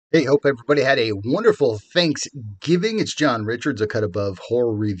Hey, hope everybody had a wonderful Thanksgiving. It's John Richards, a Cut Above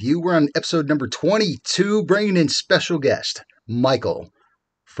Horror Review. We're on episode number 22, bringing in special guest Michael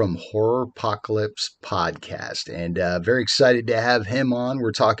from Horror Apocalypse Podcast. And very excited to have him on.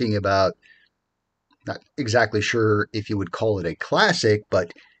 We're talking about, not exactly sure if you would call it a classic,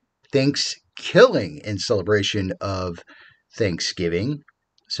 but Thankskilling in celebration of Thanksgiving.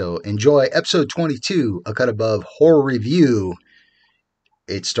 So enjoy episode 22, a Cut Above Horror Review.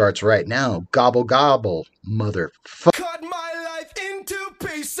 It starts right now. Gobble, gobble, motherfucker. Cut my life into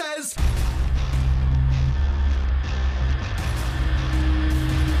pieces.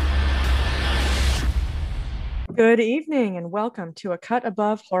 Good evening and welcome to A Cut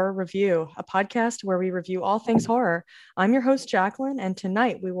Above Horror Review, a podcast where we review all things horror. I'm your host, Jacqueline, and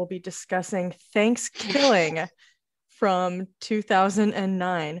tonight we will be discussing Thankskilling from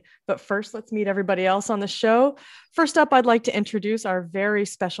 2009. But first, let's meet everybody else on the show. First up, I'd like to introduce our very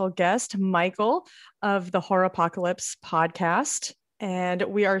special guest, Michael of the Horror Apocalypse Podcast. And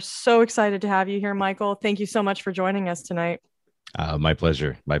we are so excited to have you here, Michael. Thank you so much for joining us tonight. My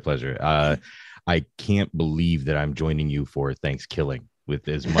pleasure. My pleasure. I can't believe that I'm joining you for Thankskilling. With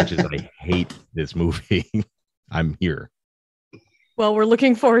as much as I hate this movie, I'm here. Well, we're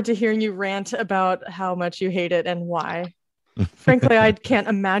looking forward to hearing you rant about how much you hate it and why. Frankly, I can't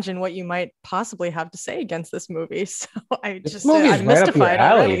imagine what you might possibly have to say against this movie. So I'm mystified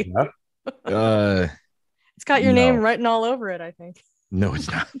already. It's got your name written all over it, I think. No,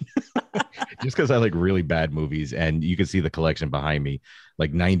 it's not. Just because I like really bad movies, and you can see the collection behind me.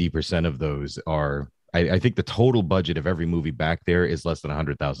 Like 90% of those are. I think the total budget of every movie back there is less than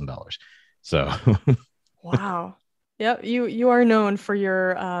 $100,000. So, wow. Yep, you are known for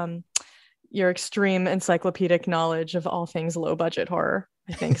your extreme encyclopedic knowledge of all things low budget horror,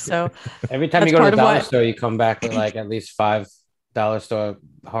 I think. So every time you go to the dollar store, you come back with like at least $5 store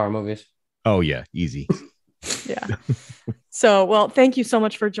horror movies. Oh yeah, easy. Yeah. So, well, thank you so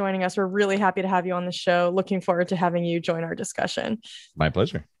much for joining us. We're really happy to have you on the show. Looking forward to having you join our discussion. My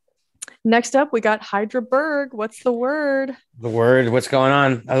pleasure. Next up, we got Hydra Berg. What's the word? The word, what's going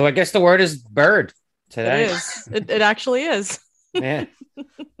on? Oh, I guess the word is bird today. It is. It actually is. Yeah.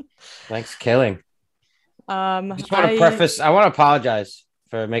 Thankskilling. I just want to preface, I want to apologize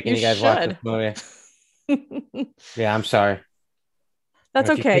for making you guys watch this movie. Yeah, I'm sorry. That's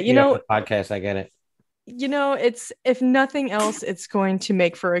okay. You know, podcast, I get it. You know, it's, if nothing else, it's going to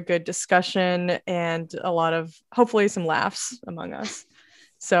make for a good discussion and a lot of, hopefully, some laughs among us.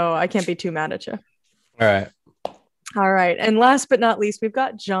 So I can't be too mad at you. All right. And last but not least, we've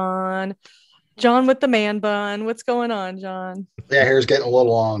got John with the man bun. What's going on, John? Yeah, hair's getting a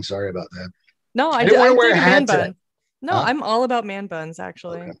little long. Sorry about that. No, I didn't wear a man bun. Today. No, huh? I'm all about man buns,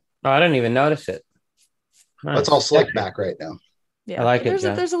 actually. Okay. Oh, I didn't even notice it. Nice. It's all slick back right now. Yeah, I like it.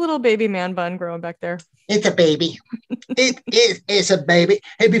 There's a little baby man bun growing back there. It's a baby. It's a baby.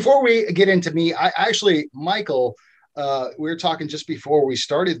 Hey, before we get into me, I actually, Michael, we were talking just before we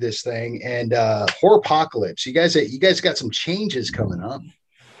started this thing, and Horror Apocalypse. You guys got some changes coming up.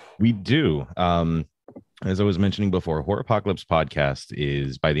 We do. As I was mentioning before, Horror Apocalypse Podcast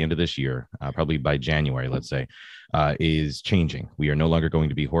is, by the end of this year, probably by January, let's say, is changing. We are no longer going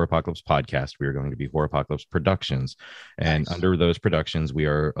to be Horror Apocalypse Podcast. We are going to be Horror Apocalypse Productions. And nice. Under those productions, we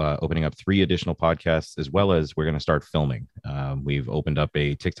are opening up 3 additional podcasts, as well as we're going to start filming. We've opened up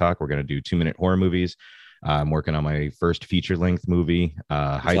a TikTok. We're going to do 2-minute horror movies. I'm working on my first feature-length movie.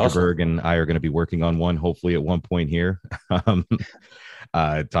 Hydra Berg and I are going to be working on one, hopefully at one point here.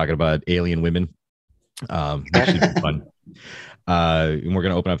 Talking about alien women. That should be fun. And we're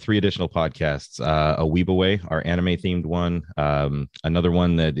going to open up 3 additional podcasts. A Weeb Away, our anime-themed one. Another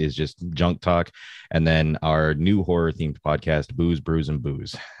one that is just junk talk. And then our new horror-themed podcast, Booze, Brews, and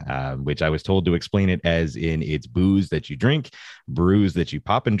Booze, which I was told to explain it as in it's booze that you drink, brews that you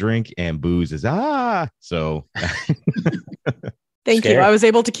pop and drink, and booze is So... Thank you. I was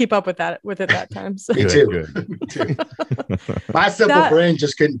able to keep up with it that time. So. Me too. Good. My simple brain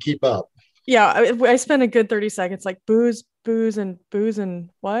just couldn't keep up. Yeah, I spent a good 30 seconds like booze and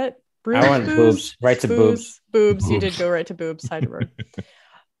what? I went boobs, right to boobs. Boobs. You did go right to boobs.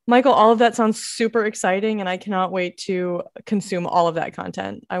 Michael, all of that sounds super exciting, and I cannot wait to consume all of that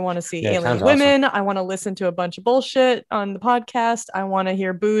content. I want to see alien women. Awesome. I want to listen to a bunch of bullshit on the podcast. I want to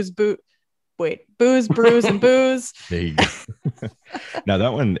hear booze. Booze, Brews, and Booze. There you go. Now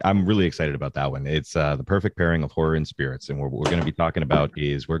that one, I'm really excited about that one. It's the perfect pairing of horror and spirits. And what we're going to be talking about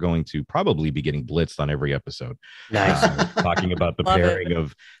is we're going to probably be getting blitzed on every episode. Nice. Talking about the pairing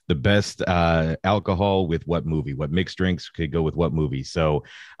of the best alcohol with what movie, what mixed drinks could go with what movie. So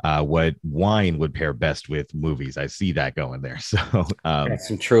what wine would pair best with movies. I see that going there. So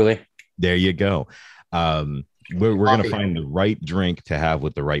Truly. There you go. We're going to find the right drink to have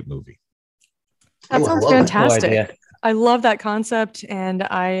with the right movie. That sounds fantastic. Cool. I love that concept, and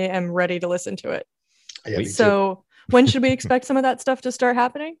I am ready to listen to it. Yeah, so when should we expect some of that stuff to start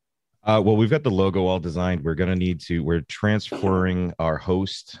happening? Well, we've got the logo all designed. We're transferring our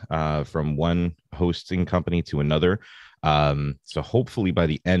host from one hosting company to another. So hopefully by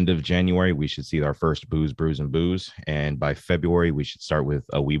the end of January, we should see our first Booze, Brews, and Booze. And by February, we should start with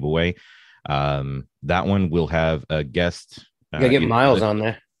A Weeb Away. That one will have a guest. You gotta get Miles on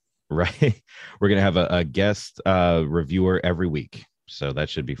there. Right. We're going to have a guest reviewer every week. So that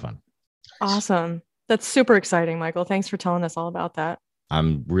should be fun. Awesome. That's super exciting, Michael. Thanks for telling us all about that.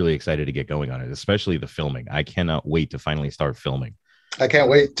 I'm really excited to get going on it, especially the filming. I cannot wait to finally start filming. I can't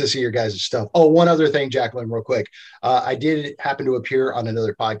wait to see your guys' stuff. Oh, one other thing, Jacqueline, real quick. I did happen to appear on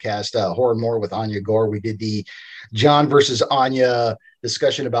another podcast, Horror More with Anya Gore. We did the John versus Anya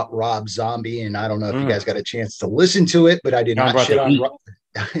discussion about Rob Zombie, and I don't know if you guys got a chance to listen to it, but I did not shit on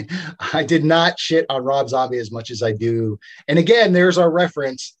I did not shit on Rob Zombie as much as I do. And again, there's our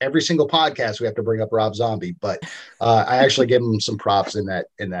reference. Every single podcast we have to bring up Rob Zombie, but I actually give him some props in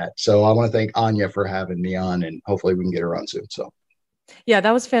that. So I want to thank Anya for having me on, and hopefully we can get her on soon. So yeah,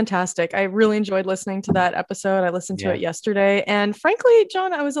 that was fantastic. I really enjoyed listening to that episode. I listened to it yesterday. And frankly,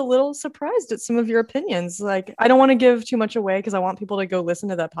 John, I was a little surprised at some of your opinions. Like, I don't want to give too much away because I want people to go listen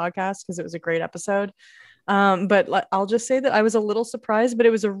to that podcast because it was a great episode. But I'll just say that I was a little surprised, but it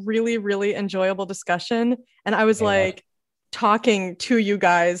was a really, really enjoyable discussion. And I was like talking to you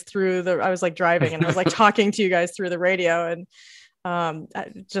guys I was like driving and I was like talking to you guys through the radio, and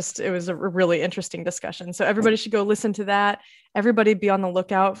it was a really interesting discussion. So everybody should go listen to that. Everybody be on the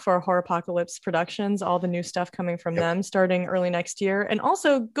lookout for Horrorpocalypse Productions, all the new stuff coming from them starting early next year. And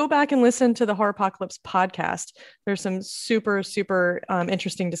also go back and listen to the Horrorpocalypse podcast. There's some super, super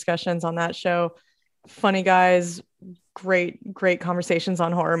interesting discussions on that show. Funny guys, great conversations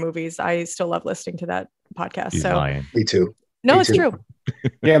on horror movies. I still love listening to that podcast. He's so lying. Me too. No, it's true.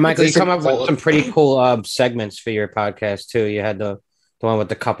 Yeah, Michael, you come up with some pretty cool segments for your podcast too. You had the one with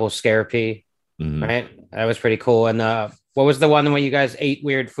the couple scare-pee, right? That was pretty cool. And what was the one where you guys ate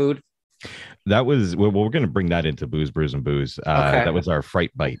weird food? That was we're going to bring that into Booze, Brews, and Booze. That was our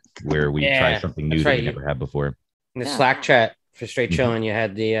Fright Bite, where we try something new that we never had before. In the Slack chat for Straight Chilling, you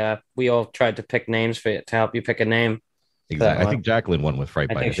had we all tried to pick names to help you pick a name. Exactly. I think Jacqueline won with Fright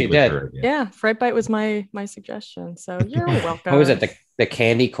Bite. I think she did. Her, yeah, Fright Bite was my suggestion. So you're welcome. What was it? The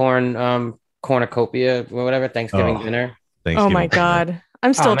candy corn cornucopia or whatever Thanksgiving dinner. Oh my God.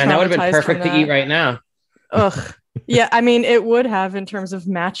 I'm still traumatized. That would have been perfect to eat right now. Ugh. Yeah, I mean, it would have in terms of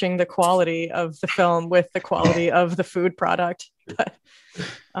matching the quality of the film with the quality of the food product. But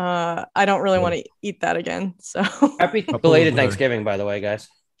I don't really want to eat that again. So happy belated Thanksgiving, by the way, guys.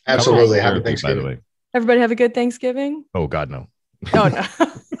 Absolutely. Happy Thanksgiving. By the way. Everybody have a good Thanksgiving. Oh God, no. Oh no.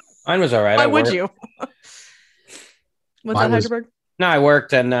 Mine was all right. Why would you? What's that, Heidelberg? No, I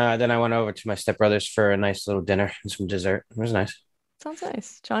worked and then I went over to my stepbrother's for a nice little dinner and some dessert. It was nice. Sounds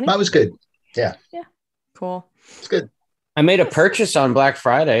nice. Johnny? That was good. Yeah. Yeah. Cool. It's good. I made a purchase on Black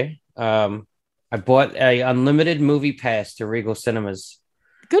Friday. I bought a unlimited movie pass to Regal Cinemas.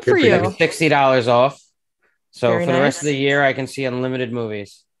 Good for you. $60 off. So Very for nice. the rest of the year, I can see unlimited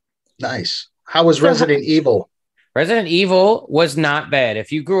movies. Nice. How was Resident Evil? Resident Evil was not bad.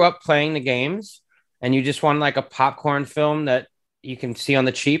 If you grew up playing the games and you just want like a popcorn film that you can see on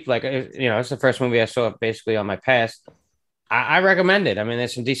the cheap, like, it's the first movie I saw basically on my pass. I recommend it. I mean,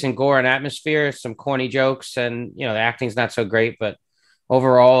 there's some decent gore and atmosphere, some corny jokes, and the acting's not so great, but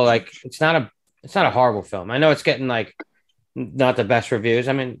overall, like, it's not a horrible film. I know it's getting like not the best reviews.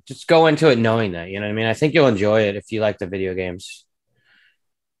 I mean, just go into it knowing that, you know what I mean? I think you'll enjoy it if you like the video games.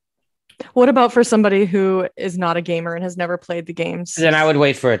 What about for somebody who is not a gamer and has never played the games? Then I would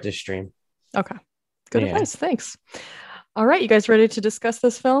wait for it to stream. Okay. Good advice. Thanks. All right. You guys ready to discuss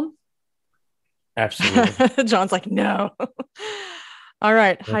this film? Absolutely. John's like, no. All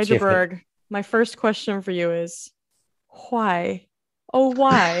right. Heidelberg, my first question for you is why? Oh,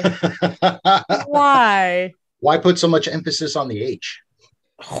 why? Why? Why put so much emphasis on the H?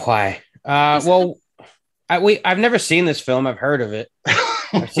 Why? Well, I've never seen this film. I've heard of it.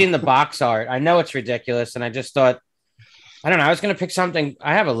 I've seen the box art. I know it's ridiculous. And I just thought I don't know. I was going to pick something.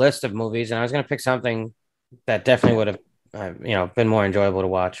 I have a list of movies, and I was going to pick something that definitely would have, been more enjoyable to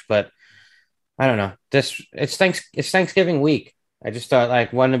watch. But I don't know. It's Thanksgiving week. I just thought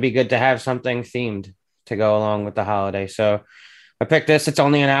like wouldn't it be good to have something themed to go along with the holiday. So I picked this. It's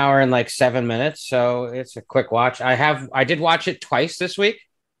only an hour and like 7 minutes, so it's a quick watch. I did watch it twice this week.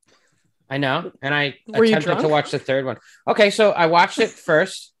 I know, and I Were you attempted to drunk? watch the third one. Okay, so I watched it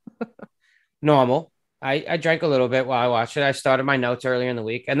first, normal. I drank a little bit while I watched it. I started my notes earlier in the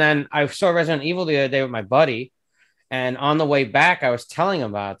week, and then I saw Resident Evil the other day with my buddy. And on the way back, I was telling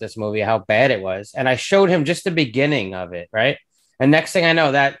him about this movie, how bad it was, and I showed him just the beginning of it, right? And next thing I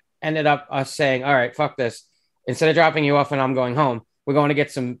know, that ended up us saying, "All right, fuck this." Instead of dropping you off and I'm going home, we're going to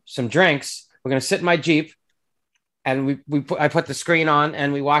get some drinks. We're going to sit in my Jeep, and I put the screen on,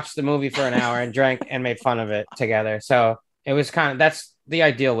 and we watched the movie for an hour and drank and made fun of it together. So it was that's the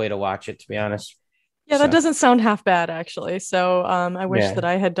ideal way to watch it, to be honest. Yeah, that So, doesn't sound half bad actually. So I wish Yeah. that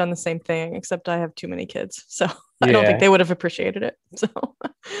I had done the same thing, except I have too many kids. So I don't Yeah. think they would have appreciated it. So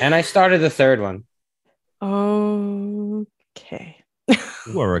And I started the third one. okay.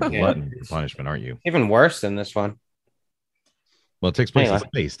 You are a Yeah. glutton for punishment, aren't you? Even worse than this one. Well, it takes place in Anyway.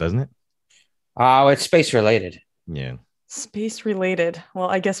 space, doesn't it? Oh, it's space related. Yeah. Space related. Well,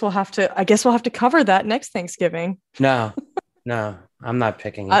 I guess we'll have to cover that next Thanksgiving. No, I'm not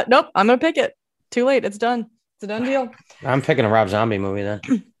picking it. Nope, I'm gonna pick it. Too late. It's done. It's a done deal. I'm picking a Rob Zombie movie then.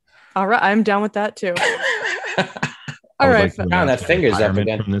 All right, I'm down with that too. I All would right. like to Now announce that my finger's up retirement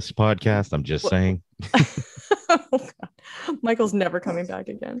again. from this podcast. I'm just saying. Oh, God. Michael's never coming back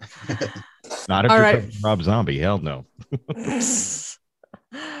again. Not if All you're right. covering Rob Zombie. Hell no.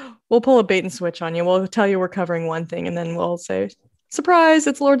 We'll pull a bait and switch on you. We'll tell you we're covering one thing, and then we'll say, "Surprise!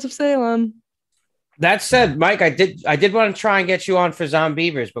 It's Lords of Salem." That said, Mike, I did want to try and get you on for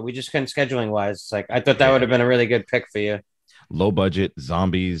Zombievers, but we just couldn't scheduling wise. It's like I thought that would have been a really good pick for you. Low budget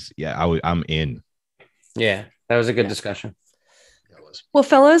zombies. Yeah, I'm in. Yeah, that was a good discussion. That was. Well,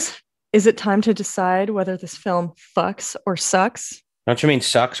 fellas, is it time to decide whether this film fucks or sucks? Don't you mean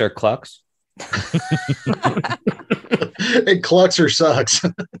sucks or clucks? It clucks or sucks.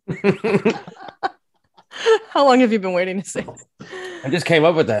 How long have you been waiting to say? I just came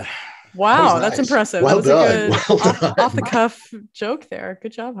up with that. Wow, That was that's nice. impressive. Well That was done. a good Well done. off the cuff joke there.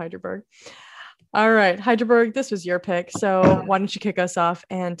 Good job, Heidelberg. All right, Heidelberg, this was your pick. So why don't you kick us off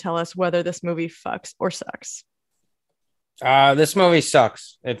and tell us whether this movie fucks or sucks? This movie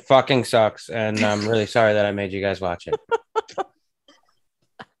sucks. It fucking sucks, and I'm really sorry that I made you guys watch it.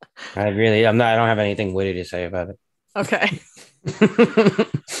 I don't have anything witty to say about Okay. it.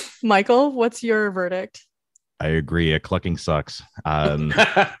 Michael, what's your verdict? I agree. Clucking sucks.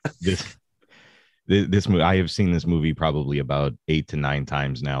 This movie. I have seen this movie probably about 8 to 9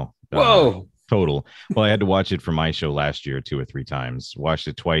 times now. Whoa. Total. Well, I had to watch it for my show last year 2 or 3 times. Watched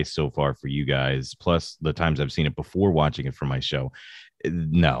it twice so far for you guys, plus the times I've seen it before watching it for my show.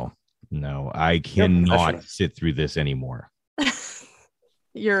 No, I cannot sit through this anymore.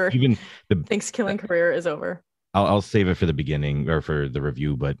 Your Even the Thankskilling career is over. I'll save it for the beginning or for the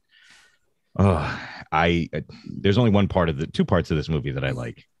review, but there's only two parts of this movie that I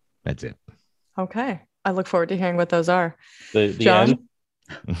like. That's it. Okay. I look forward to hearing what those are. The John? end?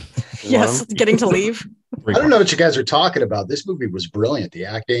 Yes, getting to leave. I don't know what you guys are talking about. This movie was brilliant. The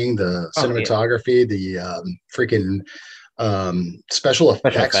acting, the Oh, yeah. cinematography, the freaking special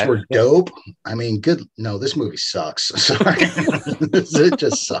effects effects, were yeah. dope. I mean, good. No, this movie sucks. Sorry. It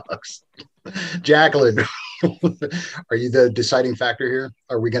just sucks. Jacqueline, are you the deciding factor here?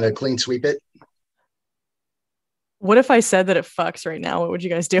 Are we going to clean sweep it? What if I said that it fucks right now? What would you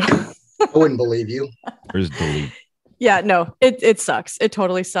guys do? I wouldn't believe you. Where's delete? Yeah, no, it sucks. It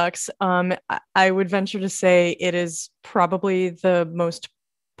totally sucks. I would venture to say it is probably the most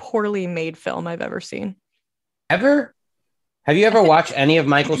poorly made film I've ever seen. Ever? Have you ever watched any of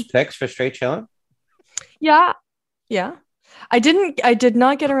Michael's picks for Straight Chillin'? Yeah. I did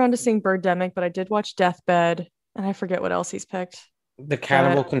not get around to seeing Birdemic, but I did watch Deathbed, and I forget what else he's picked. The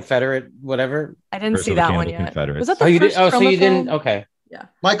Cannibal Confederate, whatever. I didn't Curse see of the that one Cannibal yet. Confederates. Was that the Oh, you did? first Oh, so Troma you didn't? film? Okay.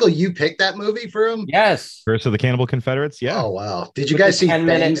 Michael, you picked that movie for him? Yes. Curse of the Cannibal Confederates? Yeah. Oh, wow. Did you With guys the see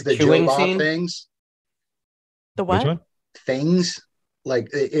 10-minute Things, the Joe chewing Bob scene? things? The Which what? one? Things? Like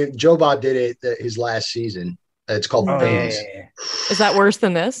Joe Bob did it his last season. It's called Oh, Yeah, Things. yeah. Is that worse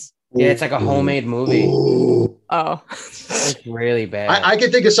than this? Yeah, it's like a homemade movie. Ooh. Oh. It's really bad. I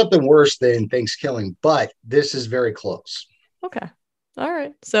could think of something worse than Thanksgiving, but this is very close Okay. All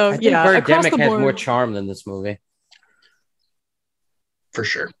right. So I think yeah, across Birdemic the has board. more charm than this movie. for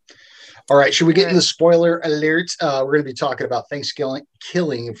sure. All right, should we get All into right. spoiler alert? We're going to be talking about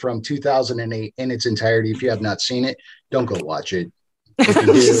Thankskilling from 2008 in its entirety. If you have not seen it, don't go watch it. If you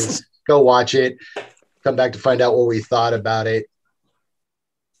do, go watch it. Come back to find out what we thought about it.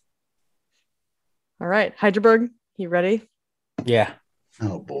 All right, Hyderberg, you ready? Yeah,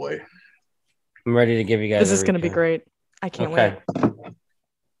 Oh boy. I'm ready to give you guys. This is going to be great. I can't wait.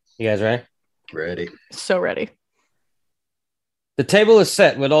 You guys ready? Ready. So ready. The table is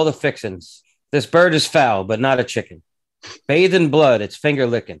set with all the fixins. This bird is foul, but not a chicken. Bathed in blood, it's finger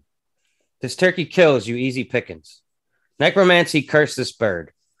licking. This turkey kills you easy pickings. Necromancy cursed this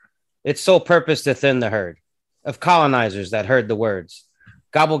bird. Its sole purpose to thin the herd of colonizers that heard the words.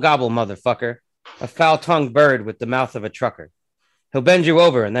 Gobble, gobble, motherfucker. A foul-tongued bird with the mouth of a trucker. He'll bend you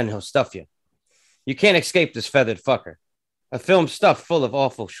over and then he'll stuff you. You can't escape this feathered fucker. A film stuffed full of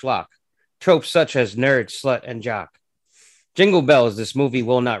awful schlock. Tropes such as nerd, slut, and jock. Jingle bells, this movie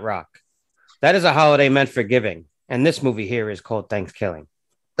will not rock. That is a holiday meant for giving, and this movie here is called Thankskilling.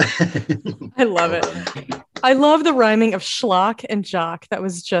 I love it. I love the rhyming of schlock and jock. That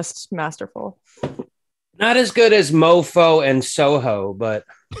was just masterful. Not as good as Mofo and Soho, but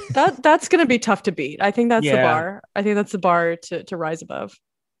That's going to be tough to beat. I think that's the Yeah. bar. I think that's the bar to rise above.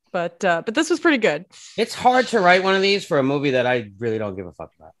 But this was pretty good. it's hard to write one of these for a movie that I really don't give a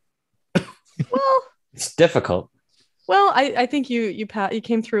fuck about. Well, It's difficult. I think you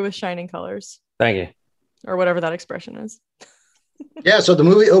came through with shining colors, Thank you. or whatever that expression is. Yeah, so the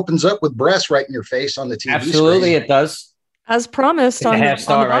movie opens up with breasts right in your face on the TV Absolutely, screen. it does. As promised Get a on the, half on the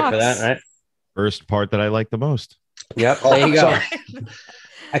star right box. for that, right? First part that I like the most. Yep, Oh, there you go. sorry.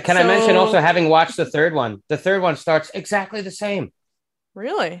 Can I mention also having watched the third one? The third one starts exactly the same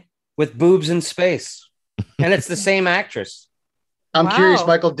Really? with boobs in space, and it's the same actress. I'm Wow. curious,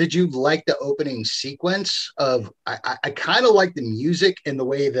 Michael, did you like the opening sequence of I kind of like the music and the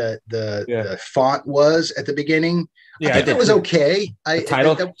way the font was at the beginning. I think it was okay. The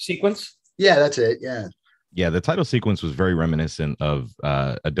title sequence. Yeah, that's it. Yeah. Yeah, the title sequence was very reminiscent of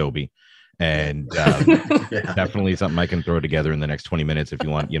Adobe, and Yeah. definitely something I can throw together in the next 20 minutes if you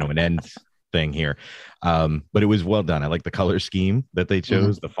want, an end thing here. But it was well done. I like the color scheme that they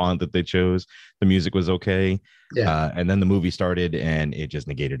chose, the font that they chose. The music was okay. Yeah. And then the movie started and it just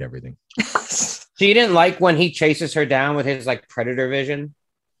negated everything. So you didn't like when he chases her down with his like predator vision?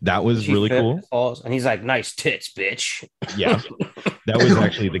 That was She really cool. falls, and he's like, "Nice tits, bitch." Yeah, that was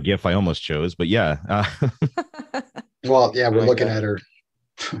actually the gif I almost chose. But yeah, Well, yeah, we're my looking God. at her.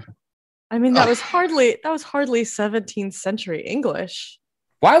 I mean, that was hardly 17th century English.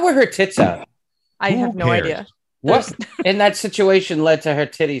 Why were her tits out? I Who have no cares? idea. What in that situation led to her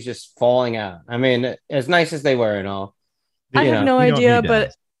titties just falling out? I mean, as nice as they were and all. I you have know, no you don't idea, need but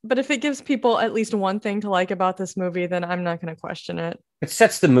that. but if it gives people at least one thing to like about this movie, then I'm not going to question it. It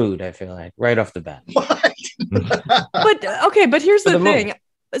sets the mood, I feel like, right off the bat. What? But okay, but here's For the the thing.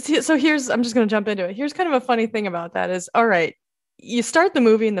 So I'm just going to jump into it. Here's kind of a funny thing about that is, all right, you start the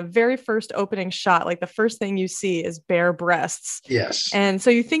movie in the very first opening shot, like the first thing you see is bare breasts. Yes. And so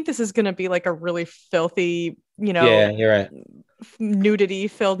you think this is going to be like a really filthy, Yeah, you're right. nudity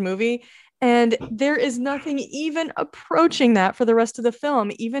filled movie. And there is nothing even approaching that for the rest of the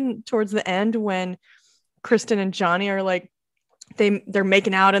film. Even towards the end, when Kristen and Johnny are like, they're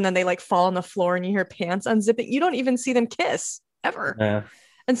making out and then they like fall on the floor and you hear pants unzipping. You don't even see them kiss ever. Yeah.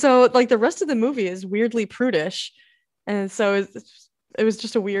 And so like the rest of the movie is weirdly prudish. And so it was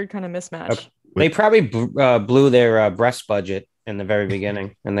just a weird kind of mismatch. They probably blew their breast budget in the very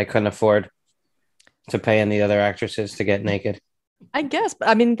beginning, and they couldn't afford to pay any other actresses to get naked. I guess, but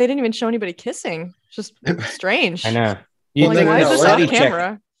I mean, they didn't even show anybody kissing. It's just strange. I know. Like, Well, why is this no, off let-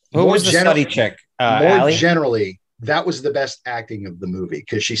 camera? Who More was the study chick? More Allie? generally, that was the best acting of the movie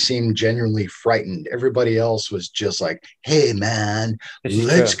because she seemed genuinely frightened. Everybody else was just like, "Hey, man, This is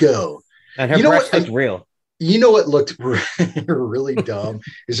let's true. go." And her You know breast what? looked real. You know what looked really dumb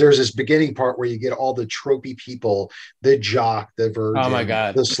is there's this beginning part where you get all the tropey people, the jock, the virgin, Oh my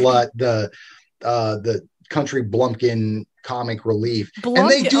God. the slut, the country blumpkin comic relief. And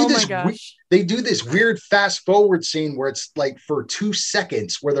they do oh this my gosh. they do this weird fast forward scene where it's like for 2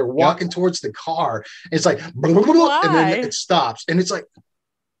 seconds where they're walking towards the car. And it's like, blah, blah, blah, blah, and Why? then it stops. And it's like,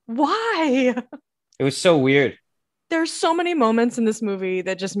 Why? It was so weird. There's so many moments in this movie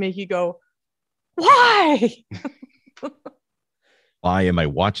that just make you go, why? why am I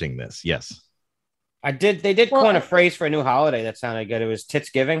watching this? Yes. They did Well, coin a phrase for a new holiday that sounded good. It was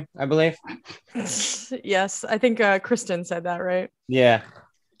Titsgiving, I believe. Yes, I think Kristen said that, right? Yeah.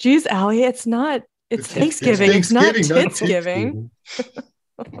 Geez, Allie, it's It's Thanksgiving. It's not Thanksgiving, not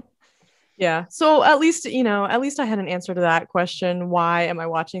Titsgiving. Yeah. So at least, at least I had an answer to that question. Why am I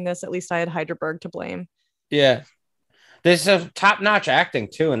watching this? At least I had Heidelberg to blame. Yeah. There's a top-notch acting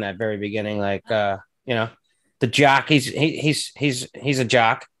too in that very beginning. Like the jock, he's a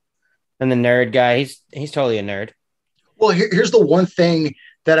jock. And the nerd guy, he's totally a nerd. Well, here's the one thing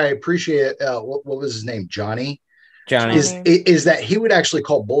that I appreciate. What was his name? Johnny. Johnny. Is that he would actually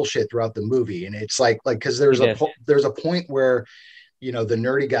call bullshit throughout the movie, and it's like because there's a point where the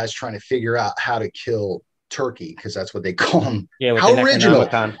nerdy guy's trying to figure out how to kill Turkey because that's what they call him. Yeah, with how the original.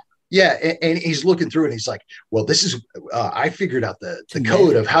 Necronomicon. Yeah, and he's looking through it and he's like, well, this is I figured out the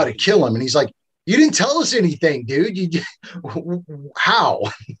code of how to kill him, and he's like, you didn't tell us anything, dude. How?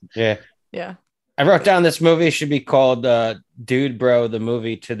 Yeah. Yeah. I wrote down this movie should be called Dude Bro, the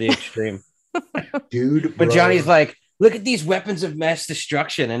movie to the extreme. Dude, but Johnny's like, look at these weapons of mass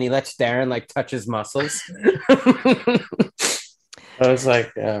destruction, and he lets Darren like touch his muscles. I was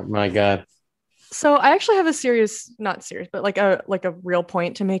like, oh my god. So I actually have not serious, but like a real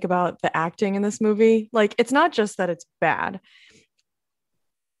point to make about the acting in this movie. Like, it's not just that it's bad.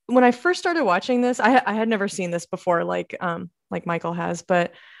 When I first started watching this, I had never seen this before, like Michael has,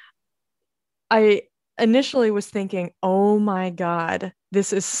 but I initially was thinking, oh my God,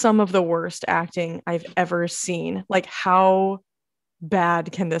 this is some of the worst acting I've ever seen. Like, how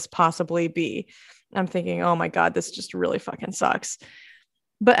bad can this possibly be? I'm thinking, oh my God, this just really fucking sucks.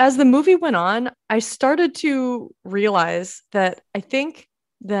 But as the movie went on, I started to realize that I think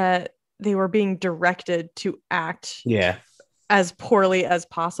that they were being directed to act as poorly as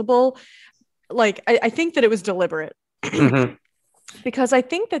possible. Like, I think that it was deliberate because I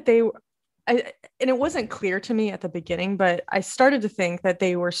think that and it wasn't clear to me at the beginning, but I started to think that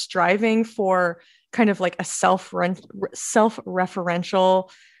they were striving for kind of like a self-referential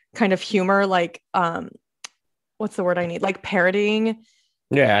kind of humor, like, what's the word I need? Like parodying.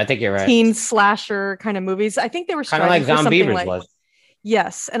 Yeah, I think you're right. Teen slasher kind of movies. I think they were kind of like Zombievers was.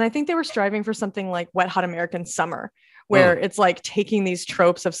 Yes, and I think they were striving for something like Wet Hot American Summer, where it's like taking these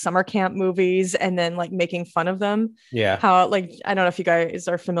tropes of summer camp movies and then like making fun of them. Yeah. How, like, I don't know if you guys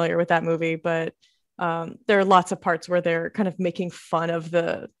are familiar with that movie, but there are lots of parts where they're kind of making fun of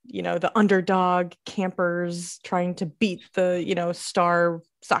the underdog campers trying to beat the, star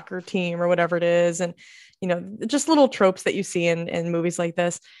soccer team or whatever it is. And, just little tropes that you see in movies like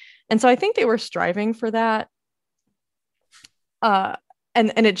this. And so I think they were striving for that. And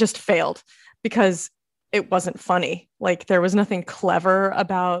it just failed because it wasn't funny. Like, there was nothing clever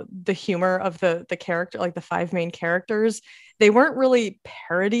about the humor of the character, like the five main characters. They weren't really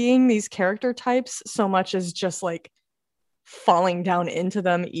parodying these character types so much as just like falling down into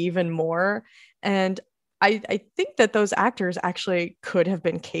them even more. And I think that those actors actually could have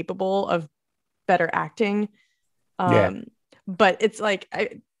been capable of better acting. But it's like,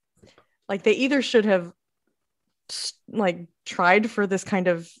 they either should have like tried for this kind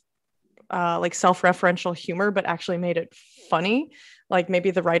of like self-referential humor, but actually made it funny. Like,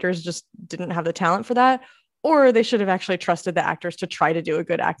 maybe the writers just didn't have the talent for that, or they should have actually trusted the actors to try to do a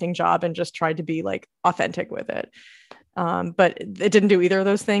good acting job and just tried to be like authentic with it. But it didn't do either of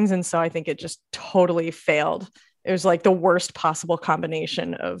those things. And so I think it just totally failed. It was like the worst possible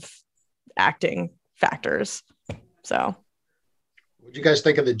combination of acting factors. So what do you guys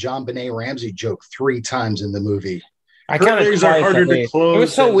think of the John Benet Ramsey joke 3 times in the movie? I kind of harder to close. It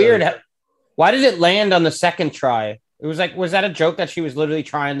was so weird. Why did it land on the second try? It was like, was that a joke that she was literally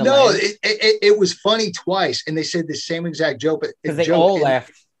trying to land? It was funny twice, and they said the same exact joke, but because they all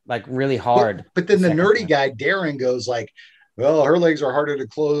laughed like really hard. But then the nerdy guy Darren goes like, well, her legs are harder to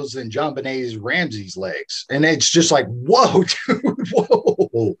close than John Benet Ramsey's legs. And it's just like, whoa, dude,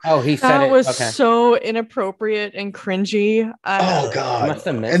 whoa. Oh, he said that was so inappropriate and cringy. Oh, God.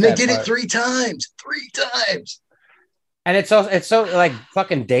 And they did it 3 times. 3 times. And it's so like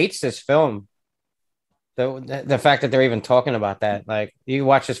fucking dates this film. The fact that they're even talking about that, like, you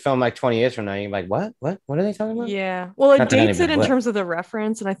watch this film like 20 years from now, you're like, what are they talking about? Yeah, well, it dates it in terms of the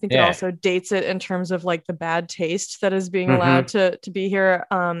reference, and I think it also dates it in terms of like the bad taste that is being allowed to be here.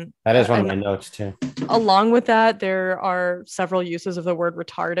 That is one of my notes too. Along with that, there are several uses of the word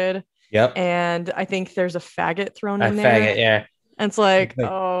retarded. Yep. And I think there's a faggot thrown in there. Faggot, yeah. And it's like,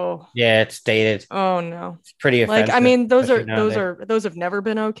 oh yeah, it's dated. Oh no, it's pretty offensive. Like, I mean, those have never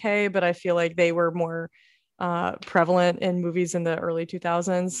been okay, but I feel like they were more prevalent in movies in the early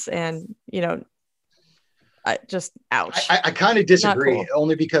 2000s, and I just ouch. I kind of disagree, cool.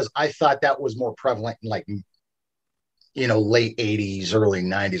 Only because I thought that was more prevalent in like late 80s, early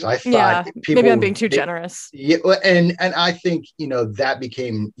 90s. I thought maybe I'm being too generous. Yeah, and I think that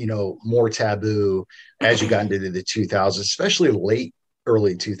became more taboo as you got into the 2000s, especially late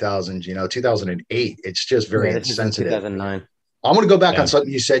early 2000s, 2008. It's just very Yeah, this is in insensitive. 2009. I'm going to go back Yeah. on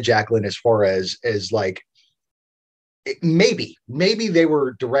something you said, Jacqueline, as far as like maybe they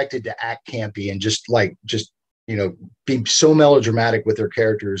were directed to act campy and just be so melodramatic with their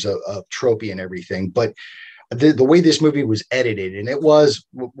characters of tropey and everything. But the way this movie was edited, and it was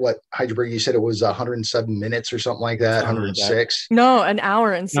what Heidelberg, you said it was 107 minutes or something like that, Something like that. 106. No, an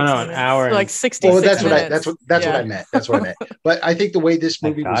hour and 6 No, minutes. an hour and- like 66 Well, that's minutes. what I meant. That's what I meant. But I think the way this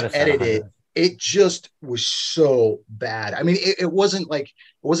movie was it's not edited, 100. it just was so bad. I mean, it wasn't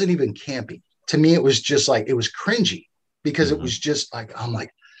even campy. To me, it was just like, it was cringy because it was just like, I'm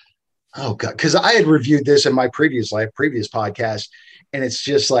like, oh God. Because I had reviewed this in my previous podcast, and it's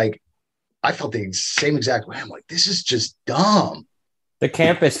just like, I felt the same exact way. I'm like, this is just dumb. The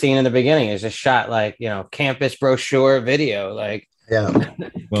campus scene in the beginning is just shot like, campus brochure video. Like, Yeah.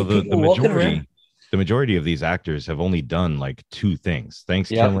 Well, the people walking around. majority of these actors have only done like two things: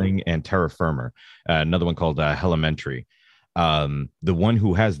 Thankskilling and Terra Firma. Another one called Elementary. The one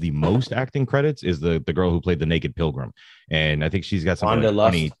who has the most acting credits is the girl who played the Naked Pilgrim, and I think she's got something Wanda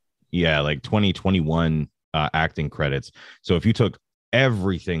like Lust. 21 acting credits. So if you took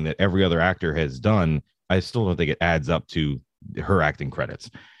everything that every other actor has done, I still don't think it adds up to her acting credits.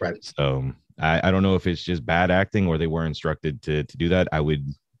 Right. So I don't know if it's just bad acting or they were instructed to do that.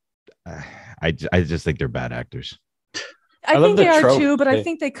 I just think they're bad actors. I love think the they are trope. too, but I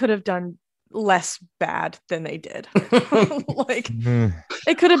think they could have done less bad than they did. Like,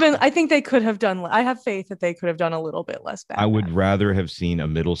 it could have been, I think they could have done, I have faith that they could have done a little bit less bad. I would rather have seen a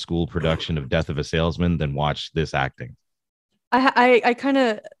middle school production of Death of a Salesman than watch this acting. I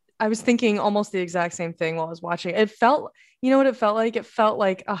was thinking almost the exact same thing while I was watching. It felt, you know what it felt like? It felt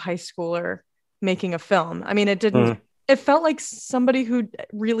like a high schooler making a film. I mean, it didn't, it felt like somebody who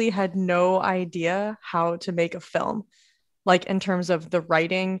really had no idea how to make a film, like in terms of the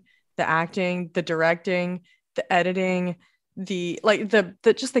writing, the acting, the directing, the editing, the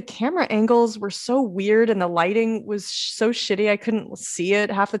just the camera angles were so weird and the lighting was so shitty. I couldn't see it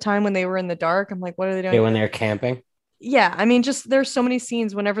half the time when they were in the dark. I'm like, what are they doing? Yeah, when they're camping. Yeah, I mean, just there's so many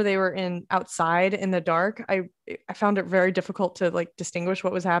scenes whenever they were in outside in the dark. I found it very difficult to like distinguish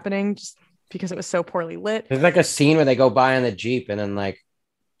what was happening just because it was so poorly lit. There's like a scene where they go by on the Jeep and then like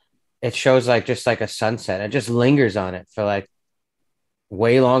it shows like just like a sunset. It just lingers on it for like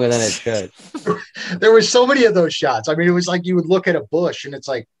way longer than it should. There were so many of those shots. I mean, it was like you would look at a bush and it's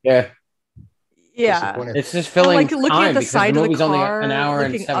like, Yeah. It's just filling like looking time at the because side the of the movie's car, only an hour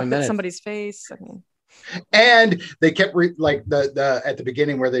and looking 7 up minutes. at somebody's face. I mean, and they kept like the at the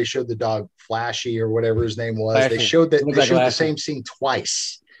beginning where they showed the dog Flashy or whatever his name was. Flashy. They showed that Looked they like showed the Lassie. same scene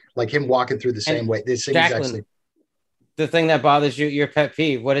twice, like him walking through the same way. The same exact Jacqueline, scene. the thing that bothers you, your pet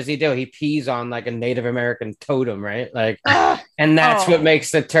peeve, what does he do? He pees on like a Native American totem, right? Like, and that's what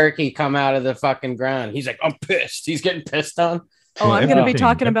makes the turkey come out of the fucking ground. He's like, I'm pissed. He's getting pissed on. I'm going to be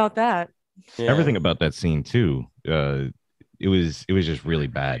talking about that. Yeah. Everything about that scene too. It was just really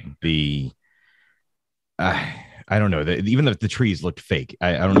bad. I don't know. Even the trees looked fake.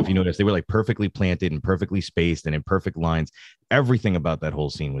 I don't know if you noticed. They were like perfectly planted and perfectly spaced and in perfect lines. Everything about that whole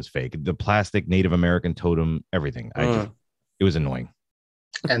scene was fake. The plastic Native American totem, everything. It was annoying.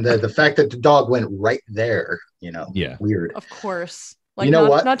 And the fact that the dog went right there, weird. Of course. Like, you know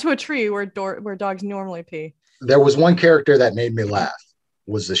what? Not to a tree where dogs normally pee. There was one character that made me laugh.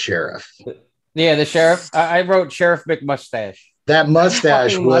 Was the sheriff. Yeah, the sheriff. I wrote Sheriff McMustache. That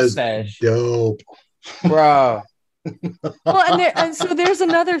mustache was mustache. dope. Bro. Well, and so there's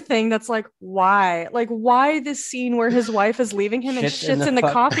another thing that's like, why this scene where his wife is leaving him and shits in the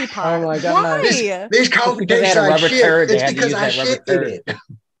coffee pot? Oh my god! Why? These coffee tastes like shit. It's because I shit in it.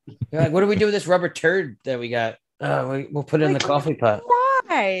 You're like, what do we do with this rubber turd that we got? We'll put it in the coffee pot.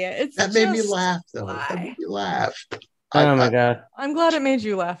 Why? That made me laugh, though. That made me laugh. Oh my god! I'm glad it made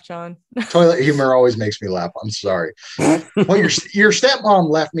you laugh, John. Toilet humor always makes me laugh. I'm sorry. Well, your stepmom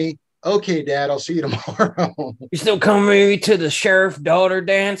left me. Okay, Dad, I'll see you tomorrow. You still coming to the sheriff daughter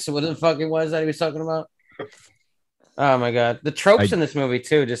dance? What the fucking was that he was talking about? Oh my god, the tropes in this movie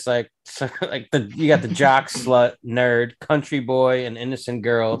too. Just like you got the jock, slut, nerd, country boy, and innocent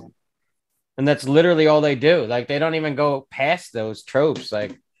girl, and that's literally all they do. Like they don't even go past those tropes.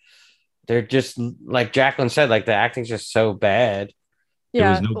 Like they're just like Jacqueline said. Like the acting's just so bad.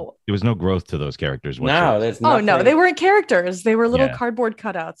 Yeah, there was no growth to those characters No, whatsoever. there's nothing. Oh no, they weren't characters. They were little cardboard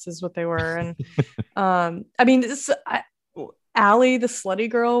cutouts, is what they were. And I mean, Allie, the slutty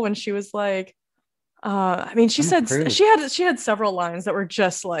girl, when she was like, I mean, she said she had several lines that were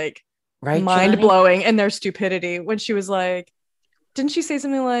just like mind blowing in their stupidity. When she was like, didn't she say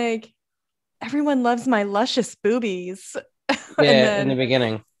something like, "Everyone loves my luscious boobies"? Yeah, in the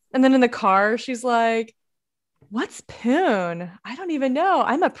beginning. And then in the car, she's like, "What's poon? I don't even know.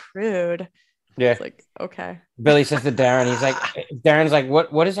 I'm a prude." Yeah. It's like, okay. Billy says to Darren, Darren's like,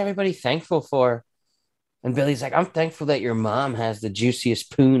 what is everybody thankful for? And Billy's like, I'm thankful that your mom has the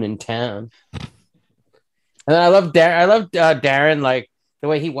juiciest poon in town. And then I love Darren, like the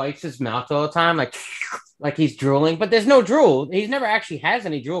way he wipes his mouth all the time, like he's drooling, but there's no drool. He's never actually has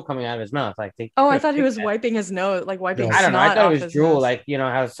any drool coming out of his mouth. Like I thought he was wiping his nose, like wiping. I don't know. I snot thought off it was his drool, nose. like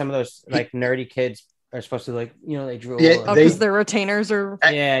how some of those like nerdy kids are supposed to they drool. Yeah, because their retainers are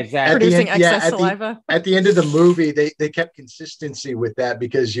yeah, exactly. producing excess saliva. At the end of the movie, they kept consistency with that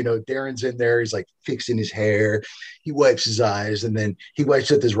because Darren's in there, he's like fixing his hair, he wipes his eyes, and then he wipes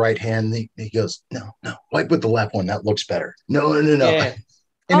with his right hand. And he goes, no, wipe with the left one. That looks better. No. Yeah.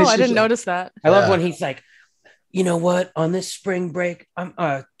 And I didn't notice that. I love when he's like, you know what? On this spring break, I'm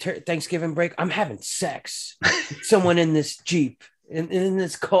Thanksgiving break, I'm having sex with someone in this Jeep, in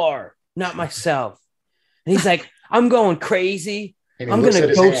this car, not myself. And he's like, I'm going crazy. I'm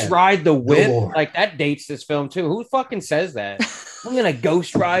gonna ghost ride the whip. Like that dates this film too. Who fucking says that? I'm gonna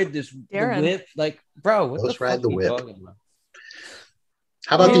ghost ride the whip. Like, bro, what ghost the ride fuck the are you whip. talking about?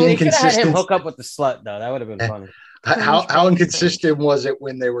 How about the They could have had him inconsistency? hook up with the slut though. That would have been funny. How inconsistent was it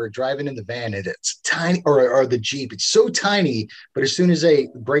when they were driving in the van and it's tiny, or the Jeep? It's so tiny, but as soon as they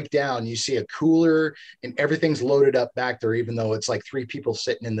break down, you see a cooler and everything's loaded up back there, even though it's like three people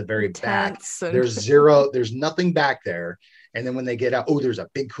sitting in the very back. There's nothing back there. And then when they get out, there's a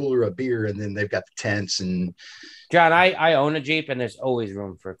big cooler of beer, and then they've got the tents. And John, I own a Jeep, and there's always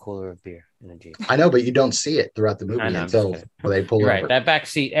room for a cooler of beer in a Jeep. I know, but you don't see it throughout the movie until they pull over. Right, that back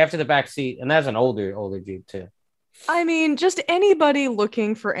seat, after the back seat, and that's an older Jeep too. I mean, just anybody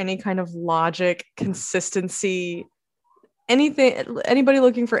looking for any kind of logic, consistency, anybody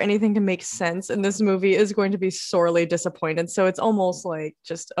looking for anything to make sense in this movie is going to be sorely disappointed. So it's almost like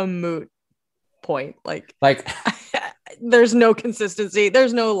just a moot point. Like there's no consistency,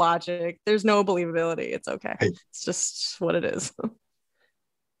 there's no logic, there's no believability. It's okay. It's just what it is.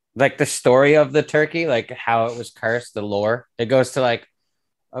 Like the story of the turkey, like how it was cursed, the lore. It goes to like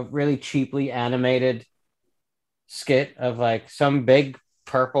a really cheaply animated skit of like some big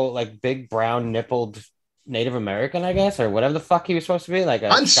purple, like big brown nippled Native American, I guess, or whatever the fuck he was supposed to be. Like,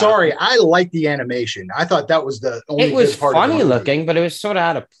 I'm sorry, I like the animation. I thought that was the only. It was part funny looking, but it was sort of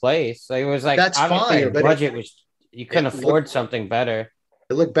out of place. Like, it was like that's fine. Your budget was you couldn't afford something better.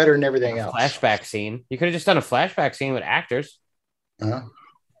 It looked better than everything else. Flashback scene. You could have just done a flashback scene with actors. Uh-huh.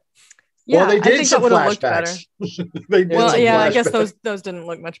 Yeah, well, they did some flashbacks. They did well, yeah, flashbacks. I guess those didn't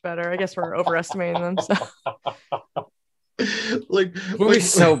look much better. I guess we're overestimating them. So.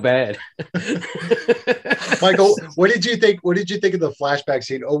 Movie's so bad. Michael, what did you think? What did you think of the flashback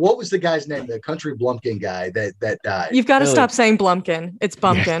scene? Oh, what was the guy's name? The country Blumpkin guy that died. You've got to stop saying Blumpkin. It's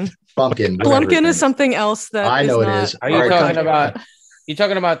Bumpkin. Bumpkin. Blumpkin is something else that I know it is. Are you talking about? You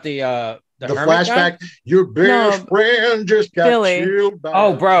talking about the flashback? Guy? Your best friend just got killed by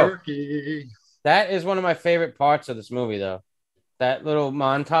a bro. turkey. That is one of my favorite parts of this movie, though. That little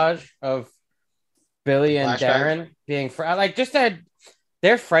montage of Billy and Darren being like just that.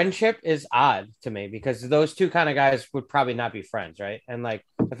 Their friendship is odd to me because those two kind of guys would probably not be friends, right? And like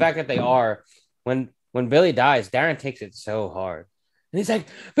the fact that they are, when Billy dies, Darren takes it so hard, and he's like,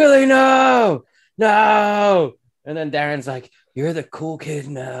 "Billy, no!" And then Darren's like, "You're the cool kid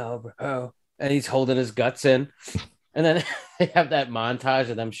now, bro," and he's holding his guts in. And then they have that montage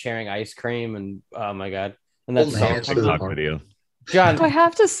of them sharing ice cream, and oh my god! And that's TikTok video. John, so I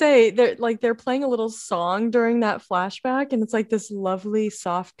have to say they're playing a little song during that flashback, and it's like this lovely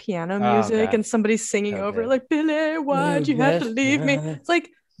soft piano music, and somebody's singing over it, like, "Billy, why'd you have to leave me?" It's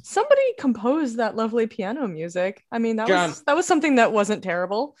like somebody composed that lovely piano music. I mean, that was something that wasn't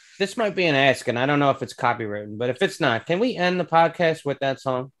terrible. This might be an ask, and I don't know if it's copywritten, but if it's not, can we end the podcast with that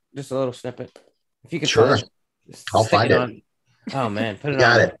song? Just a little snippet, if you could. Sure, I'll find it. Oh man, put it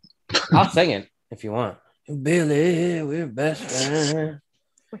got on. it. I'll sing it if you want. Billy, we're best friends.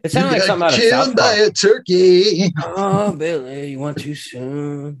 It sounded like something out of South Park. By a turkey. Oh, Billy, you want too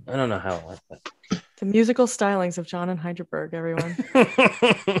soon? I don't know how I like that. The musical stylings of John and Heidelberg, everyone.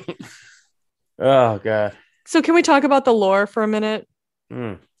 Oh god. So can we talk about the lore for a minute?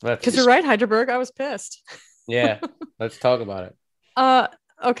 Because you're right, Heidelberg. I was pissed. Yeah, let's talk about it.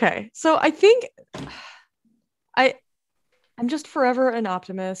 Okay. So I think I'm just forever an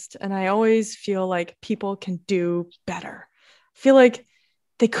optimist, and I always feel like people can do better. I feel like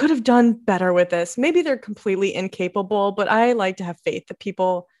they could have done better with this. Maybe they're completely incapable, but I like to have faith that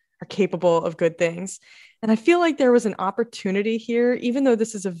people are capable of good things. And I feel like there was an opportunity here, even though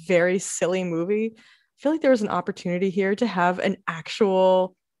this is a very silly movie, I feel like there was an opportunity here to have an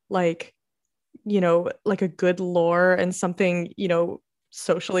actual, like, like a good lore and something,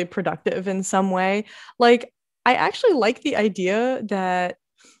 socially productive in some way. Like, I actually like the idea that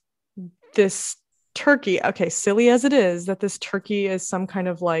this turkey, okay, silly as it is, that this turkey is some kind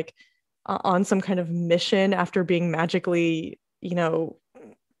of like on some kind of mission after being magically,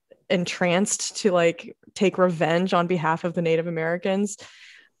 entranced to like take revenge on behalf of the Native Americans,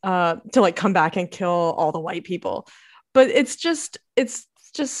 to like come back and kill all the white people. But it's just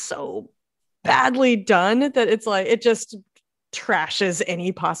so badly done that it's like it just trashes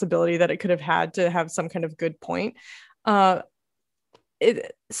any possibility that it could have had to have some kind of good point. So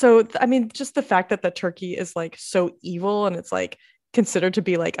I mean, just the fact that the turkey is like so evil and it's like considered to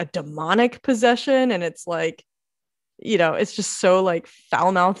be like a demonic possession, and it's like, it's just so like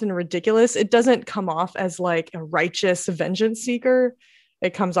foul-mouthed and ridiculous. It doesn't come off as like a righteous vengeance seeker.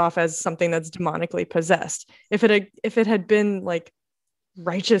 It comes off as something that's demonically possessed. If it had been like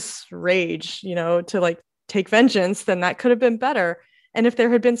righteous rage, to like take vengeance, then that could have been better. And if there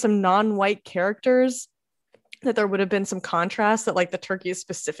had been some non-white characters, that there would have been some contrast, that like the turkey is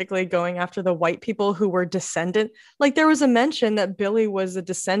specifically going after the white people who were descendant. Like there was a mention that Billy was a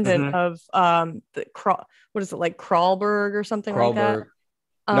descendant of what is it, like Kralberg or something like that.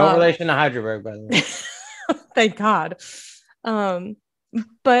 No relation to Heidelberg, by the way. Thank God.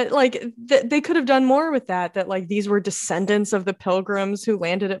 But like they could have done more with that like these were descendants of the Pilgrims who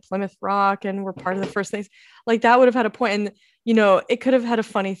landed at Plymouth Rock and were part of the first things. Like that would have had a point. And it could have had a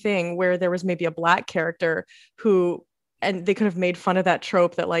funny thing where there was maybe a black character and they could have made fun of that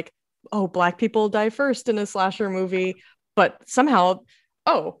trope that like, oh, black people die first in a slasher movie, but somehow,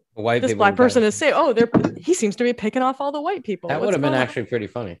 this black person is saying, he seems to be picking off all the white people. That would have been actually pretty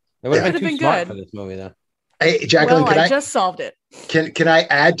funny. It would have been too smart for this movie, though. Hey, Jacqueline, I just solved it. Can I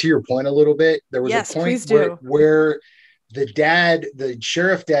add to your point a little bit? There was a point where the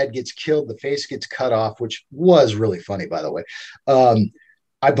sheriff dad gets killed, the face gets cut off, which was really funny, by the way.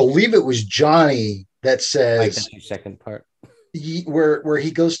 I believe it was Johnny that says, like the second part, where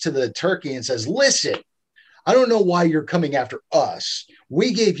he goes to the turkey and says, "Listen, I don't know why you're coming after us.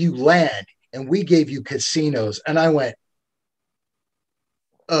 We gave you land and we gave you casinos." And I went,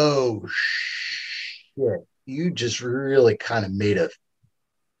 "Oh shit. You just really kind of made an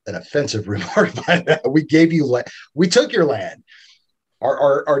offensive remark by that. We gave you land. We took your land.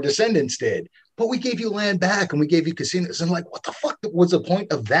 Our descendants did, but we gave you land back and we gave you casinos." And like, what the fuck was the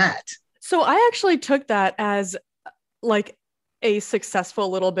point of that? So I actually took that as like a successful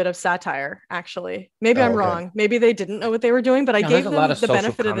little bit of satire, actually. Maybe I'm wrong. Maybe they didn't know what they were doing, but I gave them the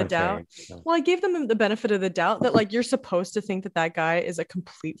benefit of the doubt. So. Well, I gave them the benefit of the doubt that like, you're supposed to think that guy is a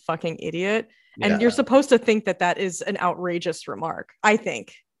complete fucking idiot. And you're supposed to think that is an outrageous remark, I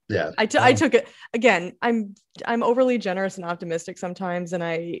think. Yeah. I took it again. I'm overly generous and optimistic sometimes. And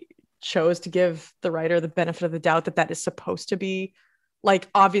I chose to give the writer the benefit of the doubt that is supposed to be like,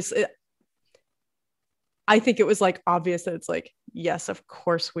 obviously, I think it was like obvious that it's like, yes, of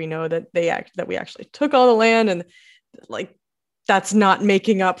course we know that we actually took all the land, and like, that's not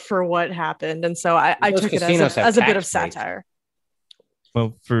making up for what happened. And so I took it as a bit of satire.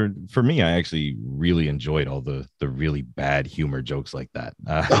 Well, for me, I actually really enjoyed all the really bad humor jokes like that.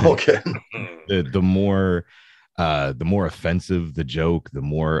 Okay. The more offensive the joke, the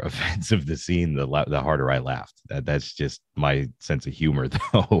more offensive the scene, the harder I laughed. That's just my sense of humor,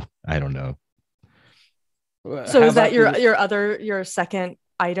 though. I don't know. So is that your second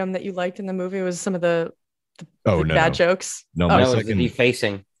item that you liked in the movie? Was some of the bad jokes? No, my second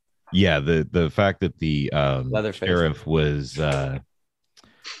defacing. Yeah, the fact that the sheriff was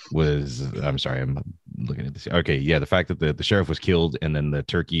I'm sorry, I'm looking at this. Okay, yeah, the fact that the sheriff was killed and then the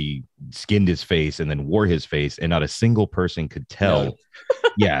turkey skinned his face and then wore his face and not a single person could tell.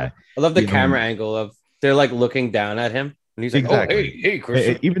 Yeah. I love the camera angle of they're like looking down at him and he's like, exactly. Oh, hey,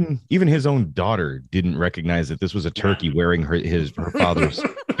 Chris. Even his own daughter didn't recognize that this was a turkey wearing her father's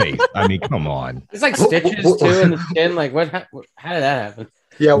face. I mean, come on. It's like stitches too in the skin. Like how did that happen?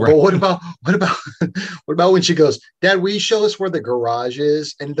 Yeah, right. Well, what about when she goes, "Dad, will you show us where the garage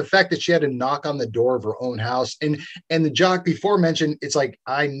is?" And the fact that she had to knock on the door of her own house, and the jock before mentioned, it's like,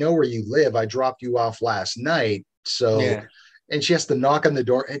 "I know where you live. I dropped you off last night." So, and she has to knock on the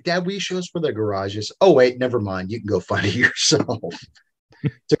door. "Hey, Dad, will you show us where the garage is?" "Oh, wait, never mind. You can go find it yourself."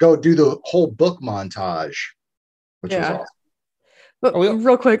 To go do the whole book montage, which was awesome. But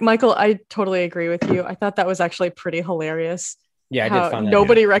real quick, Michael, I totally agree with you. I thought that was actually pretty hilarious. Yeah, I did find that.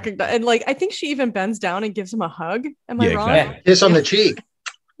 Nobody recognized, and like I think she even bends down and gives him a hug. Am I wrong? Exactly. Kiss on the cheek.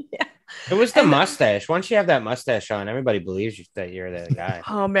 Yeah. It was the mustache. Once you have that mustache on, everybody believes that you're the guy.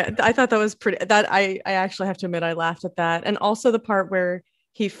 Oh man, I thought that was pretty. That I actually have to admit I laughed at that, and also the part where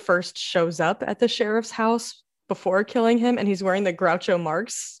he first shows up at the sheriff's house before killing him, and he's wearing the Groucho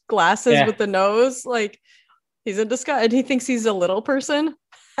Marx glasses with the nose, like he's in disguise, and he thinks he's a little person.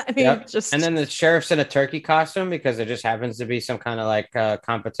 I mean, just and then the sheriff's in a turkey costume because there just happens to be some kind of like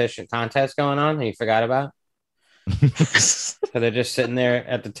contest going on, and he forgot about. So they're just sitting there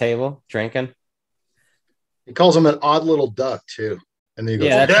at the table drinking. He calls him an odd little duck too, and then he goes,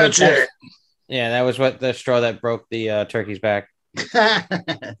 "Yeah, that's it." Yeah, that was what the straw that broke the turkey's back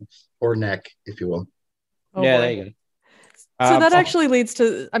or neck, if you will. Oh, yeah, boy. there you go. So that actually leads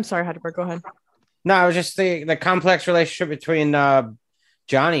to. I'm sorry, Heidelberg. Go ahead. No, I was just the complex relationship between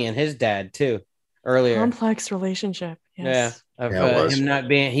Johnny and his dad too. Earlier, Complex relationship. Yes. Yeah, of him not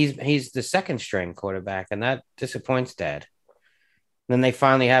being he's the second string quarterback, and that disappoints Dad. Then they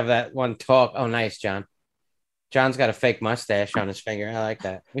finally have that one talk. Oh, nice, John. John's got a fake mustache on his finger. I like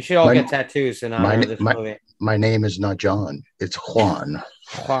that. We should all get tattoos in honor of this movie. My name is not John. It's Juan.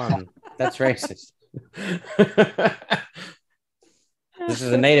 Juan. That's racist. This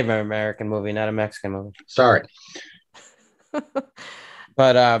is a Native American movie, not a Mexican movie. Sorry.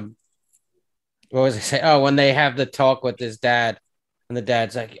 But what was I saying? Oh, when they have the talk with his dad, and the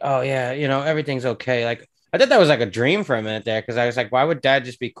dad's like, "Oh yeah, everything's okay." Like I thought that was like a dream for a minute there, because I was like, "Why would Dad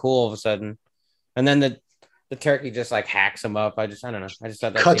just be cool all of a sudden?" And then the turkey just like hacks him up. I don't know. I just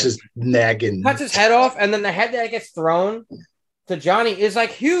thought that cuts his neck and cuts his head off, and then the head that gets thrown to Johnny is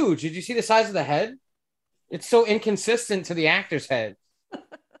like huge. Did you see the size of the head? It's so inconsistent to the actor's head.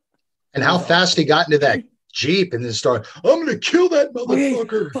 And how fast he got into that Jeep and then started, "I'm gonna kill that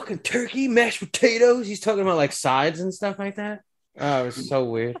motherfucker." Hey, fucking turkey, mashed potatoes. He's talking about like sides and stuff like that. Oh, it was so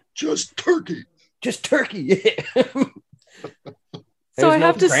weird. Just turkey. Just turkey. Yeah. So I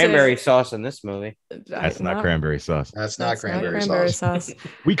have to say, cranberry sauce in this movie. That's not cranberry sauce. That's not cranberry sauce.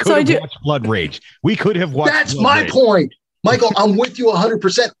 We could have watched Blood Rage. We could have watched. That's my point, Michael. I'm with you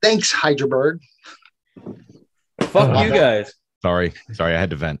 100%. Thanks, Heidelberg. Fuck you guys. Sorry, I had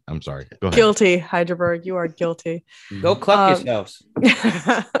to vent. I'm sorry. Go ahead. Guilty, Heidelberg. You are guilty. Go cluck yourselves.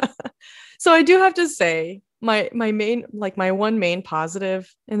 So I do have to say, my one main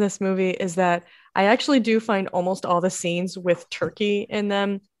positive in this movie is that I actually do find almost all the scenes with turkey in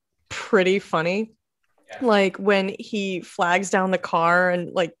them pretty funny. Yeah. Like when he flags down the car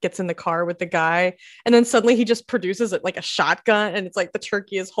and like gets in the car with the guy, and then suddenly he just produces it like a shotgun, and it's like the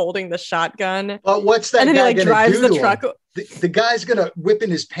turkey is holding the shotgun. What's that? And then guy he like drives the truck. The guy's gonna whipping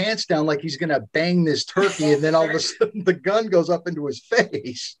his pants down like he's gonna bang this turkey, and then all of a sudden the gun goes up into his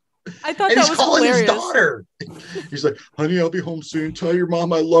face. I thought that was calling hilarious. His daughter. He's like, "Honey, I'll be home soon. Tell your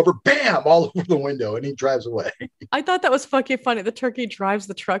mom I love her." Bam! All over the window, and he drives away. I thought that was fucking funny. The turkey drives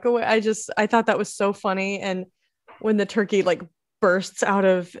the truck away. I thought that was so funny. And when the turkey like bursts out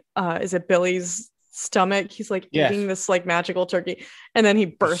of is it Billy's stomach? He's like eating this like magical turkey, and then he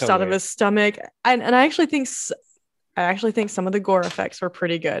bursts out of his stomach. And I actually think some of the gore effects were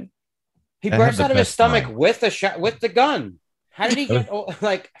pretty good. He bursts out of his stomach with the gun. How did he get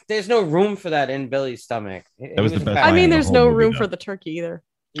like? There's no room for that in Billy's stomach. That was the best. I mean, there's no room for the turkey either.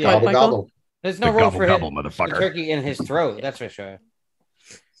 Yeah, gobble. There's no room for the turkey in his throat. That's for sure.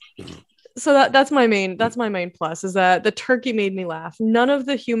 So that's my main plus is that the turkey made me laugh. None of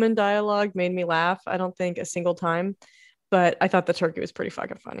the human dialogue made me laugh. I don't think a single time, but I thought the turkey was pretty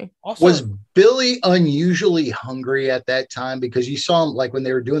fucking funny. Also, was Billy unusually hungry at that time? Because you saw him like when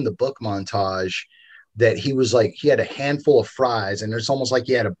they were doing the book montage, that he was like, he had a handful of fries, and it's almost like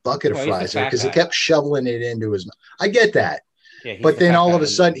he had a bucket of fries because he kept shoveling it into his mouth. I get that. Yeah, but then all of a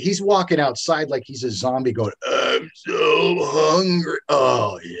sudden he's walking outside like he's a zombie going, "I'm so hungry."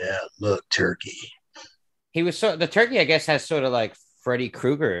 Oh yeah, look, turkey. He was the turkey, I guess, has sort of like Freddy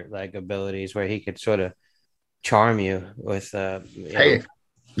Krueger like abilities where he could sort of charm you with hey,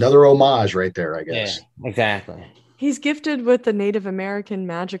 another homage right there, I guess. Yeah, exactly. He's gifted with the Native American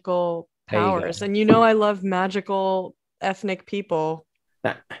magical powers, and I love magical ethnic people.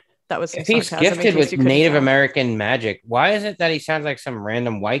 That was if he's gifted with Native American magic, why is it that he sounds like some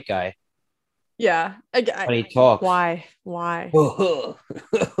random white guy? Yeah, when he talks. Why?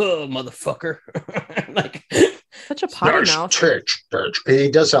 Motherfucker! Like such a potty mouth.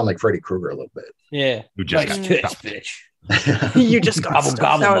 He does sound like Freddy Krueger a little bit. Yeah, you just got stuffed, bitch. You just got stuffed.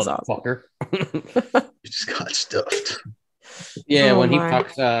 Gobble, motherfucker. You just got stuffed. Yeah, when he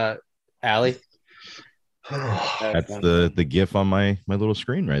fucks Allie. That's the gif on my little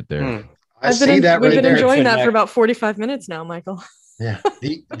screen right there. We've been enjoying that for about 45 minutes now, Michael. Yeah,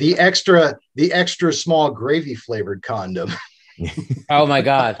 the extra small gravy flavored condom. Oh my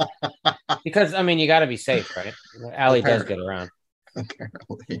God. Because I mean, you got to be safe, right? Allie does get around.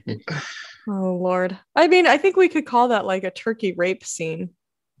 Apparently. Oh Lord. I mean, I think we could call that like a turkey rape scene.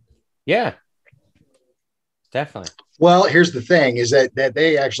 Yeah. Definitely. Well, here's the thing: is that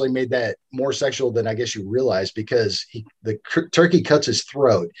they actually made that more sexual than I guess you realize, because the turkey cuts his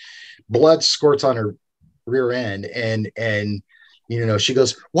throat, blood squirts on her rear end, and she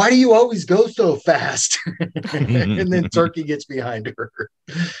goes, "Why do you always go so fast?" And then turkey gets behind her.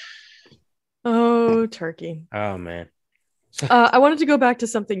 Oh, turkey. Oh man. I wanted to go back to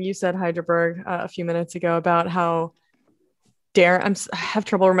something you said, Heidelberg, a few minutes ago about how Darren, I have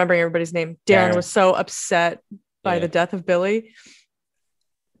trouble remembering everybody's name. Darren was so upset by the death of Billy.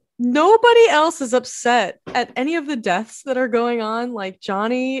 Nobody else is upset at any of the deaths that are going on. Like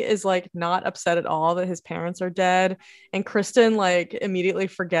Johnny is like not upset at all that his parents are dead. And Kristen like immediately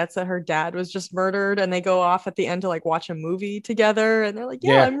forgets that her dad was just murdered. And they go off at the end to like watch a movie together. And they're like,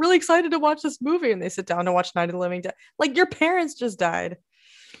 yeah, I'm really excited to watch this movie. And they sit down to watch Night of the Living Dead. Like your parents just died.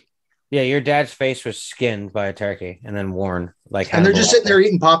 Yeah, your dad's face was skinned by a turkey and then worn like. And they're just sitting there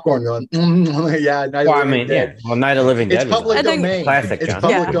eating popcorn, going, yeah. Night of the Living Dead. Well, Night of the Living Dead. It's public domain. Classic. It's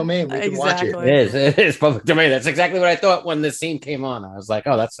public domain. We can watch it. It is public domain. That's exactly what I thought when this scene came on. I was like,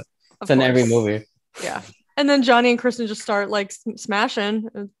 oh, it's in every movie. Yeah, and then Johnny and Kristen just start like smashing.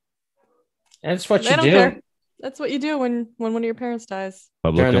 And it's what they you don't do. Care. That's what you do when one of your parents dies.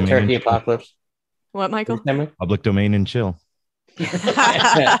 During the turkey apocalypse. What, Michael? Public domain and chill.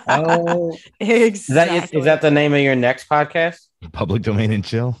 Oh, exactly. Is that the name of your next podcast? Public domain and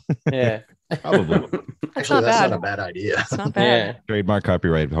chill. Yeah, probably. Actually, that's not a bad idea. It's not bad. Yeah. Trademark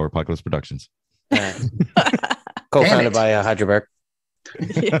copyright Horror Apocalypse Productions. Co-founded by Heidelberg.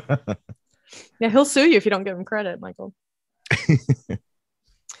 Yeah, he'll sue you if you don't give him credit, Michael.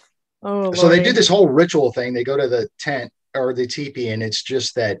 Oh, so they do this whole ritual thing. They go to the tent or the teepee, and it's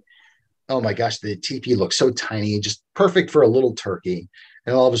just that, oh my gosh, the teepee looks so tiny, just perfect for a little turkey.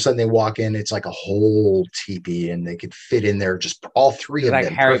 And all of a sudden they walk in, it's like a whole teepee, and they could fit in there, just all three of them.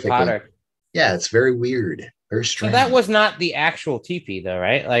 Like Harry perfectly. Potter. Yeah, it's very weird. Very strange. So that was not the actual teepee though,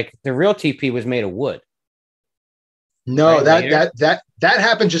 right? Like the real teepee was made of wood. No, right, that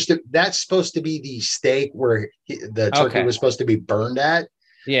happened that's supposed to be the stake where the turkey was supposed to be burned at.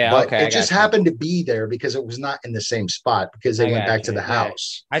 Yeah, but it just happened to be there because it was not in the same spot, because they went back to the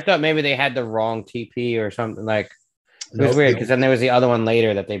house. I thought maybe they had the wrong TP or something. Like it was weird because then there was the other one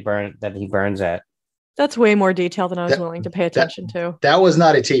later that he burns at. That's way more detail than I was willing to pay attention to. That was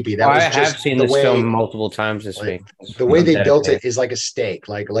not a teepee. That was I have seen this film multiple times this week. The way they built it is like a stake,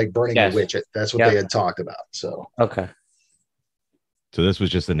 like burning a witch. That's what they had talked about. So okay. So this was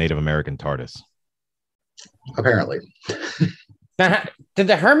just the Native American TARDIS. Apparently. Now, did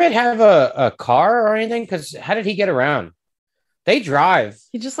the hermit have a car or anything? Because how did he get around? They drive.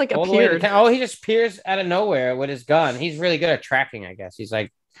 He just like appeared. He just appears out of nowhere with his gun. He's really good at tracking, I guess. He's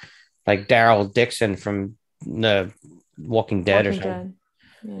like Daryl Dixon from the Walking Dead or something.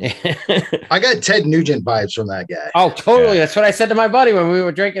 Yeah. I got Ted Nugent vibes from that guy. Oh, totally. Yeah. That's what I said to my buddy when we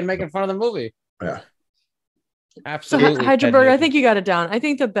were drinking, making fun of the movie. Yeah. Absolutely. So Heidelberg, I think you got it down. I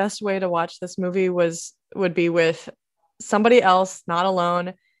think the best way to watch this movie would be with somebody else, not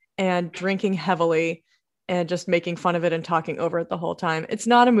alone, and drinking heavily and just making fun of it and talking over it the whole time. It's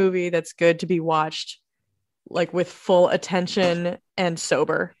not a movie that's good to be watched like with full attention and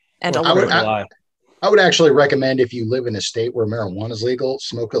sober and I would actually recommend, if you live in a state where marijuana is legal,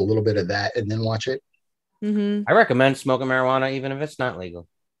 smoke a little bit of that and then watch it. Mm-hmm. I recommend smoking marijuana even if it's not legal.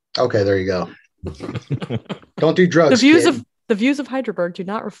 Okay, there you go. Don't do drugs. The views of Heidelberg do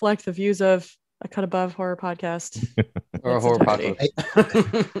not reflect the views of A Cut Above Horror Podcast or a Horror Apocalypse.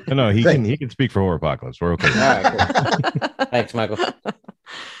 No, he can speak for Horror Apocalypse. We're okay. All right, cool. Thanks, Michael.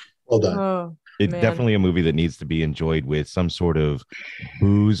 Well done. Oh, it's definitely a movie that needs to be enjoyed with some sort of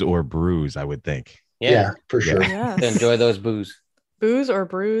booze or brews, I would think. Yeah, for sure. Yes. Enjoy those booze. Booze or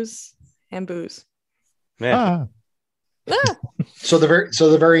brews and booze. Yeah. So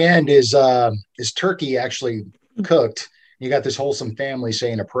the very end is turkey actually cooked. You got this wholesome family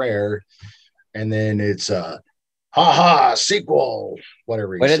saying a prayer, and then it's ha ha sequel,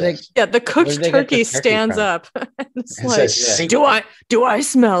 whatever he says. The cooked turkey stands up. It's like, says, do I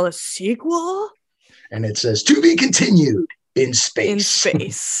smell a sequel? And it says to be continued in space. In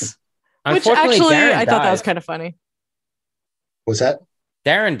space. Which actually I thought that was kind of funny. Was that?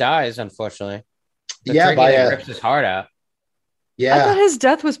 Darren dies, unfortunately. Rips his heart out. Yeah. I thought his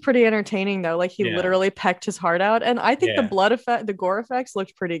death was pretty entertaining though. Like he literally pecked his heart out. And I think the gore effects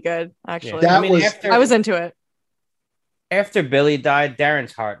looked pretty good, actually. I was into it. after Billy died,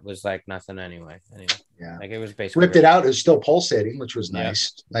 Darren's heart was like nothing anyway. Yeah. Like it was basically Ripped it out. It was still pulsating, which was Yeah.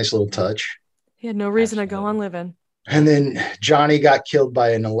 nice. Nice little touch. He had no reason to go Absolutely. on living. And then Johnny got killed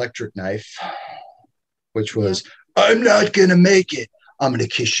by an electric knife, which was, I'm not going to make it. I'm going to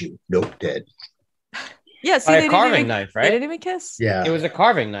kiss you. Nope, dead. Yeah, see, By they a didn't carving even, knife, they right? didn't even kiss. Yeah. It was a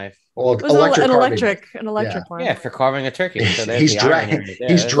carving knife. Well, It was electric an carving. electric one. Yeah, for carving a turkey. So there's He's the irony dragging. right there.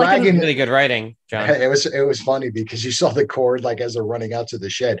 He's That's dragging. really good writing, John. It was funny because you saw the cord like as they're running out to the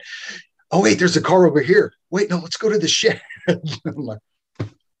shed. Oh wait, there's a car over here. Wait, no, let's go to the shed. I'm like,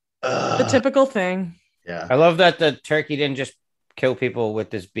 The typical thing. yeah. I love that the turkey didn't just kill people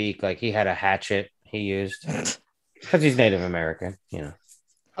with his beak. Like he had a hatchet he used because he's Native American, you know.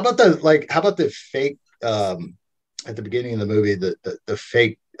 How about the fake at the beginning of the movie, the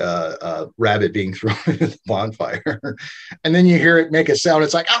fake rabbit being thrown into the bonfire, and then you hear it make a sound.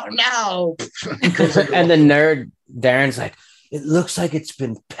 It's like, oh no! And the nerd Darren's like, it looks like it's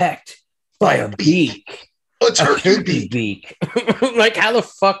been pecked by a beak. A turkey beak. Like, how the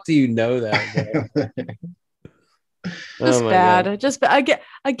fuck do you know that? Just Oh my bad. God. Just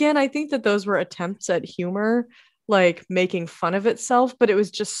again, I think that those were attempts at humor, like making fun of itself, but it was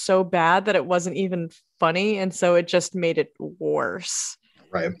just so bad that it wasn't even funny, and so it just made it worse.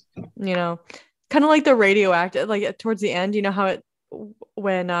 Right. You know, kind of like the radioactive, like towards the end, you know how it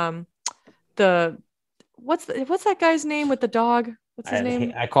when the what's that guy's name with the dog? What's his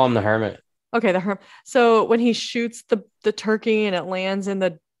name? I call him the hermit. Okay, so when he shoots the turkey and it lands in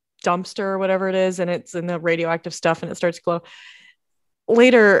the dumpster or whatever it is, and it's in the radioactive stuff and it starts to glow.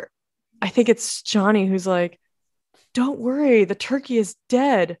 Later, I think it's Johnny who's like, "Don't worry, the turkey is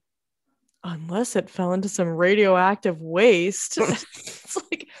dead, unless it fell into some radioactive waste." It's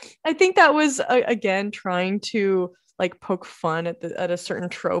like, I think that was again trying to like poke fun at a certain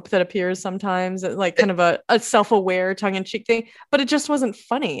trope that appears sometimes, like kind of a self-aware tongue-in-cheek thing, but it just wasn't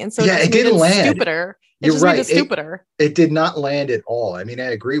funny, and so Yeah, it didn't land. Stupider. You're just right. made it stupider. It did not land at all. I mean, I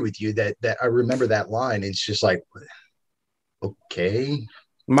agree with you that I remember that line. It's just like, okay,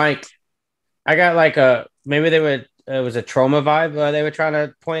 Mike, I got like maybe it was a trauma vibe they were trying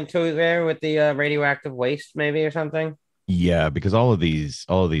to point to there with the radioactive waste, maybe, or something. Yeah, because all of these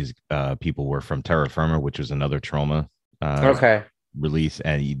people were from Terra Firma, which was another trauma Okay. release,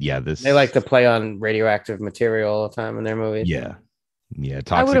 and yeah, They like to play on radioactive material all the time in their movies. yeah. I would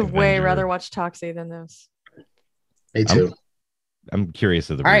Toxic have way Avenger. rather watched Toxie than this. me too. I'm curious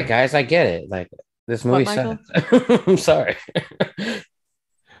of the All right, remake. guys, I get it. Like this movie Michael? sucks. I'm sorry.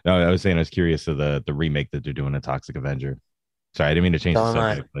 No, I was saying I was curious of the remake that they're doing of Toxic Avenger. Sorry, I didn't mean to change So the am I.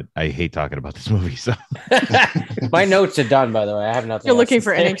 subject, but I hate talking about this movie. So My notes are done, by the way. I have nothing. You're else looking to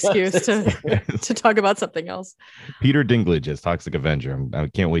for say an excuse to talk about something else. Peter Dinklage as Toxic Avenger. I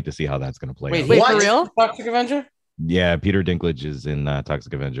can't wait to see how that's going to play Wait, out. Wait, What? for real? Toxic Avenger? Yeah, Peter Dinklage is in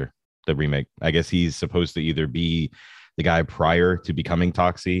Toxic Avenger, the remake. I guess he's supposed to either be the guy prior to becoming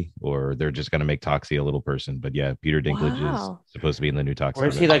Toxie, or they're just going to make Toxie a little person. But yeah, Peter Dinklage Wow. is supposed to be in the new Toxic Or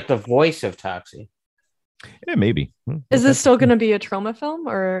is he Avenger. like the voice of Toxie? Yeah, maybe. Is this still going to be a trauma film,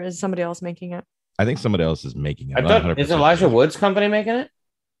 or is somebody else making it? I think somebody else is making it. I I'm thought not is 100% Elijah sure. Wood's company making it?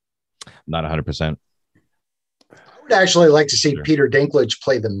 Not 100%. I would actually like to see Sure. Peter Dinklage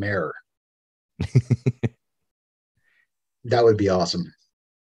play the mayor. That would be awesome.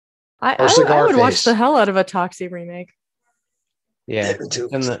 I Cigar would watch Face. the hell out of a Toxie remake. Yeah. Me too.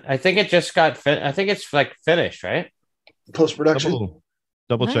 I think it just got I think it's like finished, right? Post production.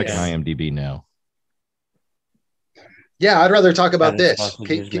 Double check Nice. IMDb now. Yeah, I'd rather talk about That is this. awesome.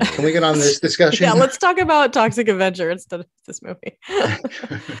 Can we get on this discussion? Yeah, let's talk about Toxic Avenger instead of this movie.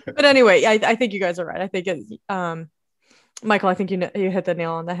 But anyway, I think you guys are right. I think Michael, I think you hit the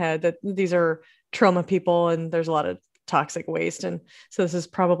nail on the head that these are trauma people and there's a lot of toxic waste, and so this is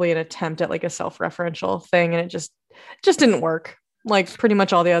probably an attempt at like a self-referential thing, and it just didn't work. Like pretty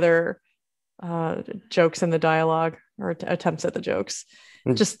much all the other jokes in the dialogue or attempts at the jokes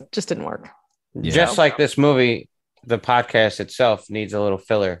just didn't work. Yeah. Just like this movie, the podcast itself needs a little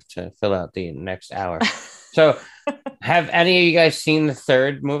filler to fill out the next hour. So, have any of you guys seen the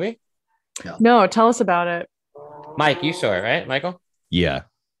third movie? No, tell us about it. Mike, you saw it, right, Michael? Yeah.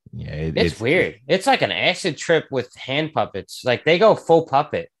 Yeah. It's weird. It's like an acid trip with hand puppets. Like they go full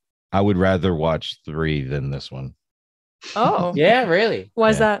puppet. I would rather watch 3 than this one Oh, Yeah, really. why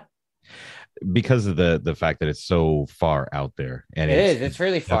is Yeah. that? because of the fact that it's so far out there. And It is. It's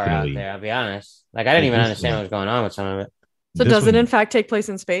really far out definitely- there. I'll be honest. Like I didn't even This understand one- what was going on with some of it. So this does it one- in fact take place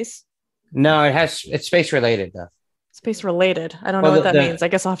in space? No, it's space related though. Space related. I don't know Well, what that the- means. I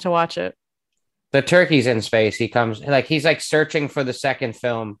guess I'll have to watch it. The turkey's in space. He's like searching for the second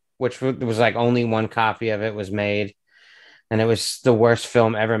film, which was like only one copy of it was made. and it was the worst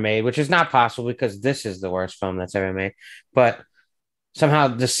film ever made, which is not possible because this is the worst film that's ever made. But somehow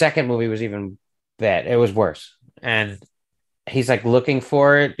the second movie was even bad. It was worse. And he's like looking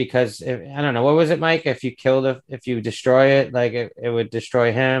for it because I don't know. What was it, Mike? If you destroy it, like it would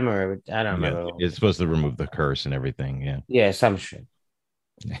destroy him, or it would, I don't remember. It's supposed to remove the curse and everything. Yeah. Yeah, some shit.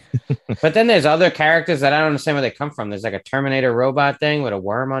 But then there's other characters that I don't understand where they come from. There's like a Terminator robot thing with a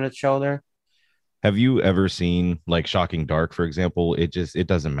worm on its shoulder. Have you ever seen like Shocking Dark, for example? It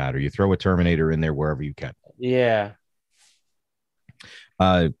doesn't matter. You throw a Terminator in there wherever you can. Yeah.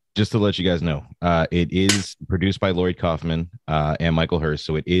 Just to let you guys know, it is produced by Lloyd Kaufman and Michael Hurst,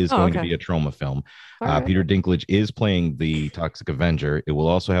 so it is going to be a trauma film. Right. Peter Dinklage is playing the Toxic Avenger. It will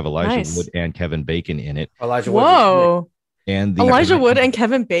also have Elijah Wood and Kevin Bacon in it. Whoa! And Elijah Wood and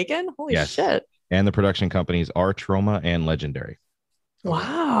Kevin Bacon? Holy shit! And the production companies are Troma and Legendary.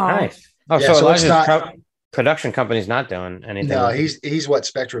 Wow! Nice. Oh, yeah, so Elijah's production company's not doing anything. No, he's what,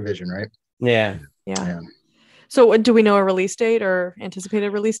 SpectraVision, right? Yeah. So do we know a release date or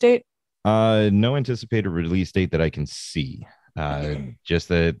anticipated release date? No anticipated release date that I can see. Just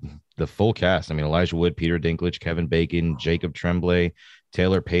the full cast. I mean, Elijah Wood, Peter Dinklage, Kevin Bacon, Jacob Tremblay,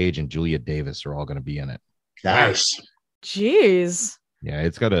 Taylor Page, and Julia Davis are all going to be in it. Nice. Jeez. Yeah,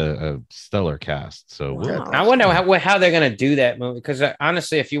 it's got a stellar cast. So I wonder how they're going to do that movie. Because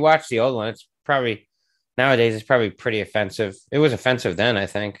honestly, if you watch the old one, it's probably nowadays it's probably pretty offensive. It was offensive then, I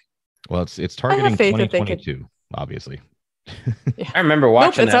think. Well, it's targeting 2022, obviously. I remember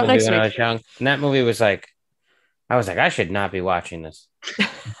watching that movie when I was young. And that movie was like, I was like, I should not be watching this.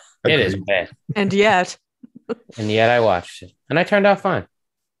 It is bad. And yet I watched it. And I turned out fine.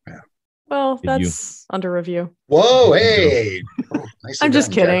 Well, that's under review. Whoa, hey. I'm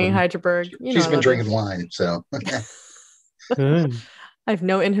just kidding, Heidelberg. She's been drinking wine, so. I have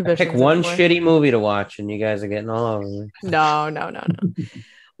no inhibition. Pick one shitty movie to watch, and you guys are getting all over me. No.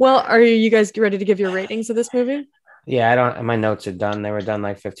 Well, are you guys ready to give your ratings of this movie? Yeah, I don't. My notes are done. They were done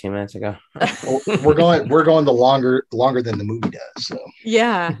like 15 minutes ago. We're going the longer than the movie does. So.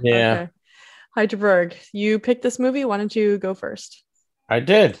 Yeah. Okay. Heidelberg, you picked this movie. Why don't you go first? I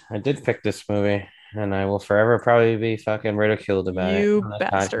did pick this movie, and I will forever probably be fucking ridiculed about it. You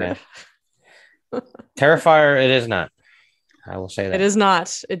bastard. Terrifier, it is not. I will say that. It is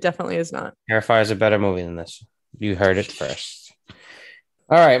not. It definitely is not. Terrifier is a better movie than this. You heard it first.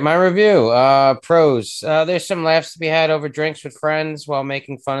 All right, my review. Pros. There's some laughs to be had over drinks with friends while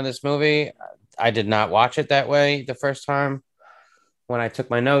making fun of this movie. I did not watch it that way the first time when I took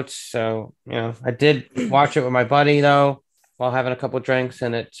my notes. So, I did watch it with my buddy, though, while having a couple drinks,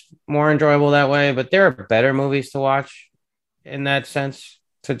 and it's more enjoyable that way. But there are better movies to watch in that sense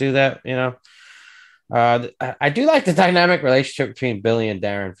to do that, I do like the dynamic relationship between Billy and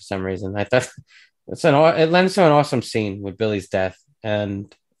Darren for some reason. I thought it lends to an awesome scene with Billy's death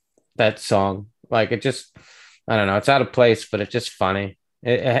and that song. Like, it just, I don't know, it's out of place, but it's just funny.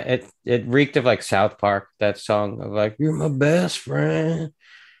 It reeked of like South Park, that song of like, you're my best friend,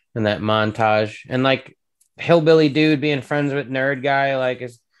 and that montage, and like hillbilly dude being friends with nerd guy, like,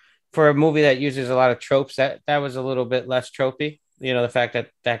 is for a movie that uses a lot of tropes, that was a little bit less tropey. The fact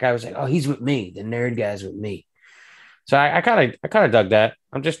that guy was like, oh, he's with me, the nerd guy's with me. So I kind of dug that.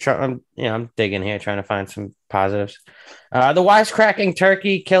 I'm just trying. I'm digging here, trying to find some positives. The wisecracking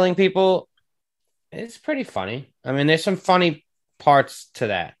turkey killing people, it's pretty funny. I mean, there's some funny parts to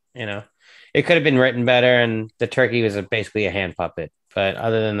that. It could have been written better, and the turkey was basically a hand puppet. But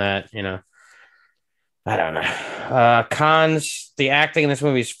other than that, I don't know. Cons, the acting in this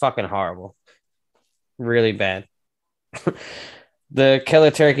movie is fucking horrible. Really bad. The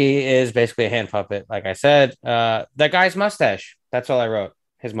killer turkey is basically a hand puppet, like I said. That guy's mustache. That's all I wrote.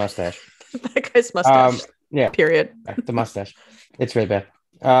 His mustache. That guy's mustache. Yeah. Period. The mustache. It's really bad.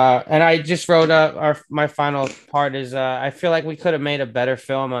 And I just wrote my final part is I feel like we could have made a better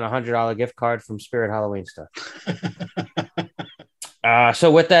film on $100 gift card from Spirit Halloween stuff.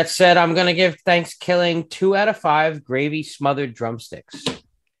 So with that said, I'm gonna give Thankskilling 2 out of 5 gravy smothered drumsticks.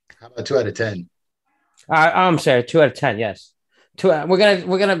 How about 2 out of 10? I'm sorry, 2 out of 10. Yes. We're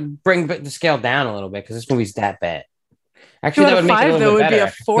gonna bring the scale down a little bit because this movie's that bad. Actually, that would make it a little bit better. Would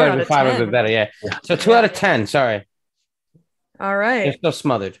be a 4 out of 10. 5 would be better, yeah. So 2 out of 10. Sorry. All right. It's still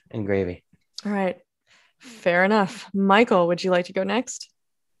smothered in gravy. All right. Fair enough. Michael, would you like to go next?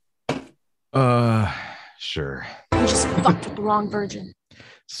 Sure. You just fucked with the wrong virgin.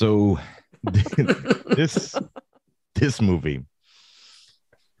 So this movie,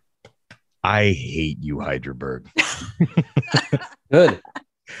 I hate you, Heidelberg. Good.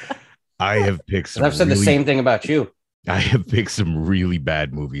 I have picked some. I've said the same thing about you. I have picked some really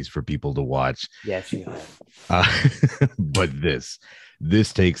bad movies for people to watch. Yes, you have. But this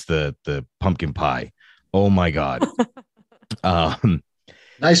takes the pumpkin pie. Oh my God. Um,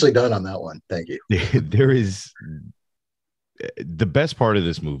 Nicely done on that one. Thank you. there is the best part of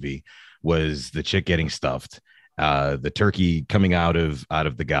this movie was the chick getting stuffed, the turkey coming out of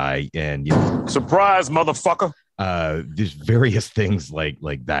the guy, and Surprise, motherfucker. there's various things like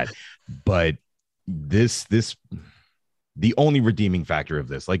that. But this the only redeeming factor of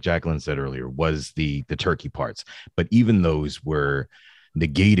this, like Jacqueline said earlier, was the turkey parts. But even those were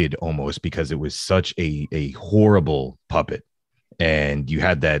negated almost because it was such a horrible puppet, and you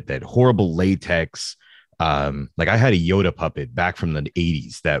had that horrible latex. Like I had a Yoda puppet back from the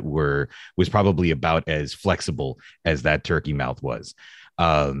 80s that was probably about as flexible as that turkey mouth was.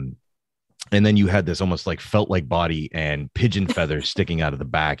 And then you had this almost like felt like body and pigeon feathers sticking out of the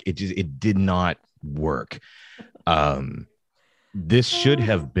back. It did not work. This should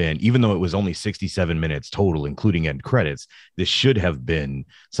have been, even though it was only 67 minutes total, including end credits, this should have been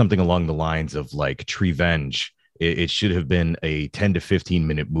something along the lines of like Treevenge. It should have been a 10 to 15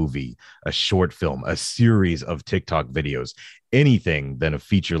 minute movie, a short film, a series of TikTok videos, anything than a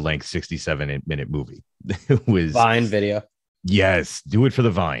feature length 67-minute movie. It was Vine video. Yes, do it for the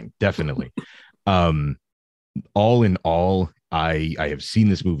Vine, definitely. um all in all, I have seen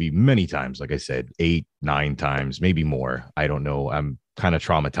this movie many times, like I said, 8, 9 times, maybe more. I don't know. I'm kind of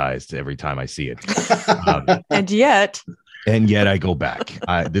traumatized every time I see it. And yet I go back.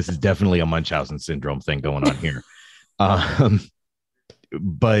 This is definitely a Munchausen syndrome thing going on here.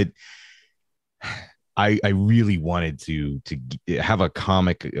 But I really wanted to have a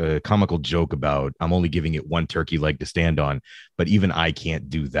comical joke about I'm only giving it one turkey leg to stand on, but even I can't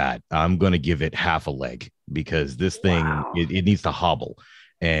do that. I'm going to give it half a leg because this thing, it needs to hobble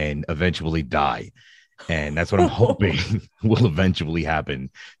and eventually die. And that's what I'm hoping will eventually happen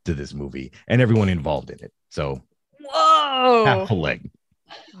to this movie and everyone involved in it. So whoa, half a leg.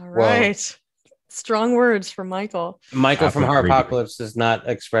 All right. Strong words from Michael. Michael Half from a Horror great Apocalypse does not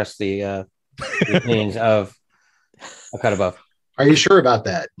express the opinions of A Cut Above. Are you sure about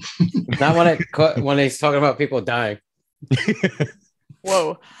that? Not when he's talking about people dying.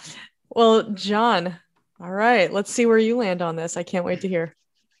 Whoa. Well, John, all right. Let's see where you land on this. I can't wait to hear.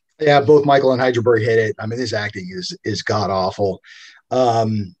 Yeah, both Michael and Heidelberg hit it. I mean, this acting is god awful.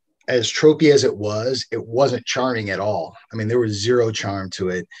 As tropey as it wasn't charming at all. I mean, there was zero charm to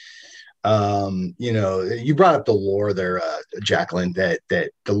it. You brought up the lore there, Jacqueline, that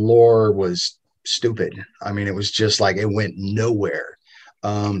the lore was stupid. I mean, it was just like it went nowhere.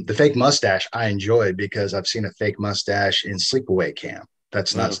 The fake mustache I enjoyed because I've seen a fake mustache in Sleepaway Camp.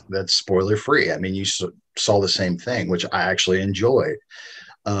 That's spoiler free. I mean, you saw the same thing, which I actually enjoyed.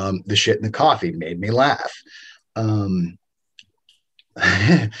 The shit in the coffee made me laugh.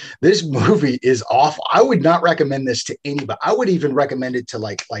 This movie is awful. I would not recommend this to anybody. I would even recommend it to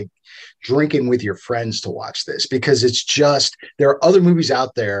like drinking with your friends to watch this because it's just, there are other movies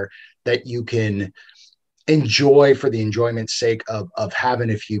out there that you can enjoy for the enjoyment's sake of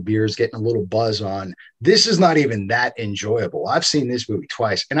having a few beers, getting a little buzz on. This is not even that enjoyable. I've seen this movie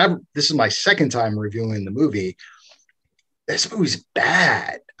twice, and this is my second time reviewing the movie. This movie's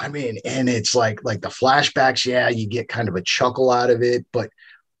bad. I mean, and it's like the flashbacks. Yeah, you get kind of a chuckle out of it, but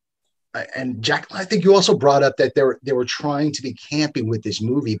and Jack, I think you also brought up that they were trying to be campy with this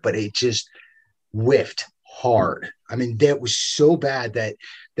movie, but it just whiffed hard. I mean, that was so bad that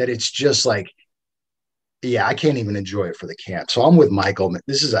it's just like, yeah, I can't even enjoy it for the camp. So I'm with Michael.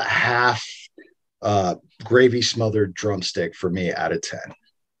 This is a half gravy smothered drumstick for me out of 10.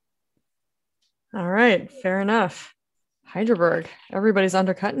 All right, fair enough. Heidelberg, everybody's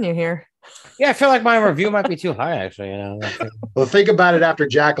undercutting you here. Yeah, I feel like my review might be too high, actually. Well, think about it after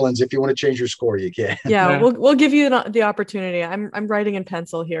Jacqueline's. If you want to change your score, you can. Yeah, we'll give you the opportunity. I'm writing in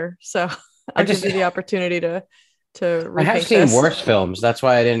pencil here, so I'll give you the opportunity to I have seen worse films. That's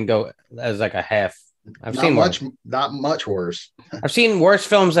why I didn't go as like a half. Not much worse. I've seen worse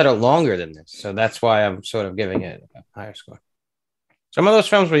films that are longer than this, so that's why I'm sort of giving it a higher score. Some of those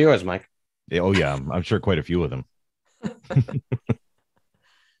films were yours, Mike. Oh yeah, I'm sure quite a few of them.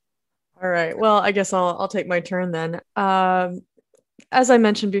 All right. Well, I guess I'll take my turn then. As I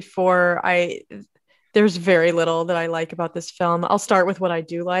mentioned before, there's very little that I like about this film. I'll start with what I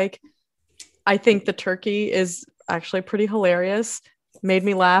do like. I think the turkey is actually pretty hilarious. Made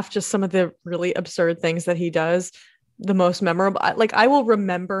me laugh. Just some of the really absurd things that he does. The most memorable, I will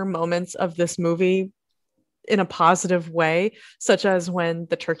remember moments of this movie in a positive way, such as when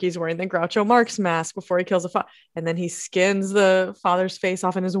the turkey's wearing the Groucho Marx mask before he kills the father, and then he skins the father's face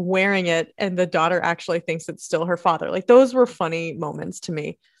off and is wearing it, and the daughter actually thinks it's still her father. Like, those were funny moments to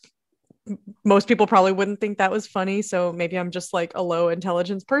me. Most people probably wouldn't think that was funny, so maybe I'm just like a low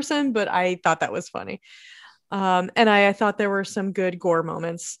intelligence person, but I thought that was funny. And I thought there were some good gore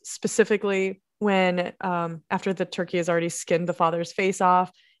moments, specifically when after the turkey has already skinned the father's face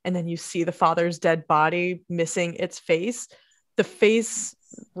off, and then you see the father's dead body missing its face. The face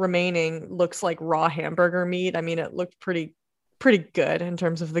remaining looks like raw hamburger meat. I mean, it looked pretty good in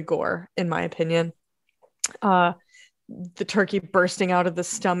terms of the gore, in my opinion. The turkey bursting out of the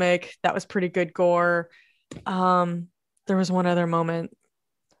stomach, that was pretty good gore. There was one other moment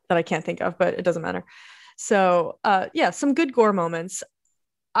that I can't think of, but it doesn't matter. So yeah, some good gore moments.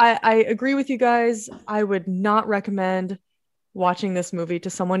 I agree with you guys. I would not recommend watching this movie to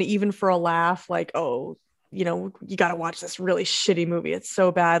someone, even for a laugh, like, oh, you know, you got to watch this really shitty movie, it's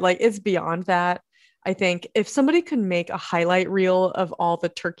so bad. Like, it's beyond that. I think if somebody could make a highlight reel of all the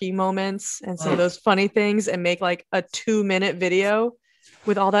turkey moments and some of those funny things and make like a 2-minute video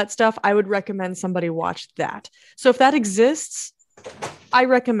with all that stuff, I would recommend somebody watch that. So if that exists, I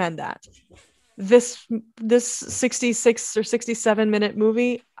recommend that. This 66 or 67-minute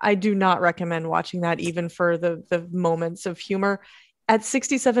movie, I do not recommend watching that, even for the moments of humor. At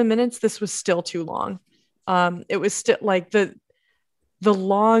 67 minutes, this was still too long. It was still like the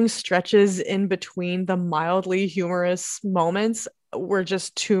long stretches in between the mildly humorous moments were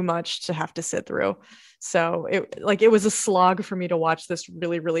just too much to have to sit through. So it was a slog for me to watch this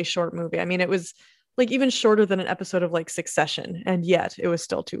really, really short movie. I mean, it was like even shorter than an episode of like Succession, and yet it was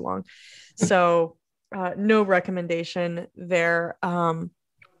still too long. So no recommendation there.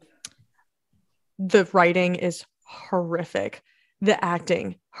 The writing is horrific. The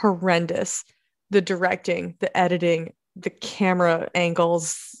acting, horrendous. The directing, the editing, the camera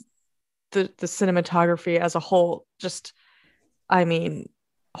angles, the cinematography as a whole, just, I mean,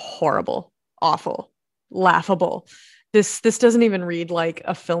 horrible, awful, laughable. This doesn't even read like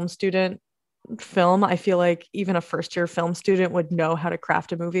a film student film. I feel like even a first-year film student would know how to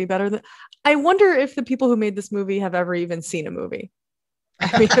craft a movie better than. I wonder if the people who made this movie have ever even seen a movie.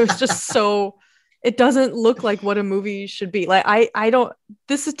 I mean, it was just so. It doesn't look like what a movie should be. Like, I don't.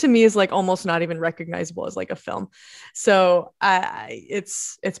 This is, to me, is like almost not even recognizable as like a film. So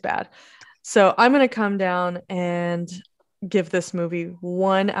it's bad. So I'm gonna come down and give this movie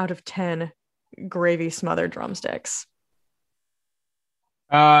 1 out of 10 gravy smothered drumsticks.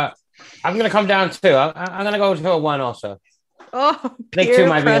 I'm gonna come down too. I'm gonna go to a 1 also. Oh, I think 2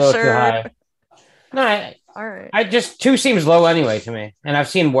 might be a little too high. No, all right. I just 2 seems low anyway to me, and I've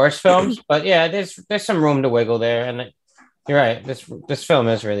seen worse films, but yeah, there's some room to wiggle there, and you're right. This film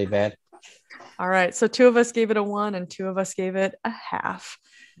is really bad. All right, so 2 of us gave it a 1, and 2 of us gave it a half.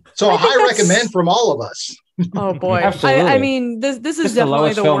 So a high recommend from all of us. Oh boy, absolutely. I mean, this is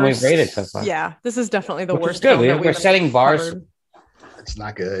definitely the film worst we've rated so far. Yeah, this is definitely the Which worst. is good. Film We're setting bars. Covered. It's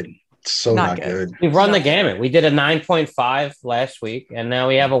not good. It's so not good. We've run the gamut. We did a 9.5 last week, and now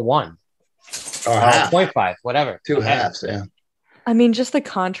we have a 1. Or 0.5, whatever. 2 halves, yeah. I mean, just the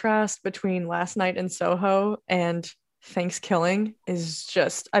contrast between Last Night in Soho and Thankskilling is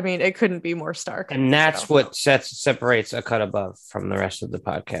just, I mean, it couldn't be more stark. And that's what separates A Cut Above from the rest of the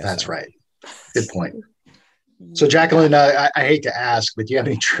podcast. That's right. Good point. So, Jacqueline, I hate to ask, but do you have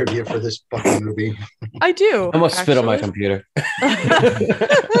any trivia for this fucking movie? I do. I almost spit on my computer.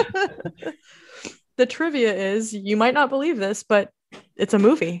 The trivia is, you might not believe this, but it's a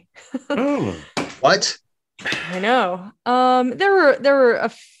movie. What? I know. There were a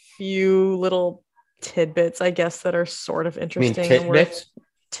few little tidbits, I guess, that are sort of interesting. You mean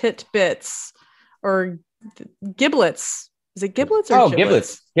titbits or giblets. Is it giblets or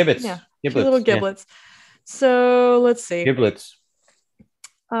giblets? Giblets. Yeah, giblets. Little giblets. Yeah. So let's see. Giblets.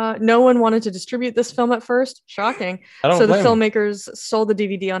 No one wanted to distribute this film at first. Shocking. So the filmmakers sold the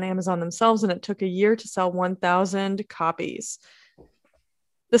DVD on Amazon themselves, and it took a year to sell 1,000 copies.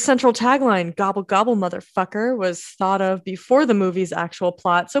 The central tagline, "Gobble Gobble Motherfucker," was thought of before the movie's actual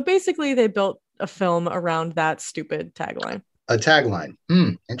plot. So basically, they built a film around that stupid tagline. A tagline.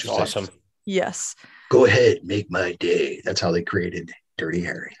 Interesting. Awesome. Yes. Go ahead, make my day. That's how they created Dirty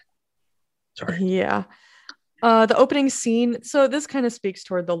Harry. Sorry. Yeah. The opening scene, so this kind of speaks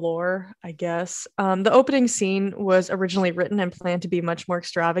toward the lore, I guess. The opening scene was originally written and planned to be much more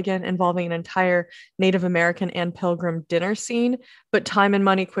extravagant, involving an entire Native American and Pilgrim dinner scene, but time and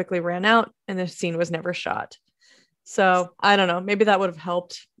money quickly ran out, and the scene was never shot. So, I don't know, maybe that would have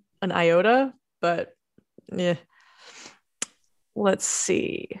helped an iota, but yeah. Let's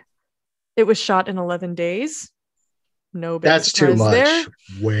see. It was shot in 11 days. No big That's too surprise much. there.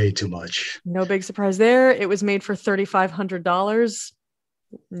 Way too much. No big surprise there. It was made for $3,500.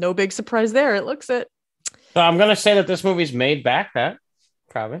 No big surprise there. It looks it. So I'm gonna say that this movie's made back that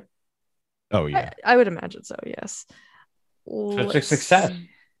probably. Oh yeah. I would imagine so. Yes. So it's a Let's success.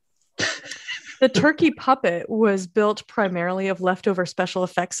 see. The turkey puppet was built primarily of leftover special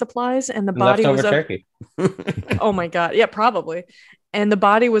effects supplies, and the body Leftover was turkey. oh my god, yeah, probably. And the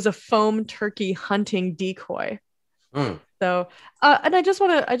body was a foam turkey hunting decoy. Mm. So, and I just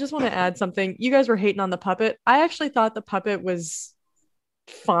want to add something. You guys were hating on the puppet. I actually thought the puppet was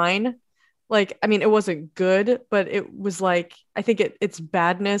fine. Like, I mean, it wasn't good, but it was like, I think its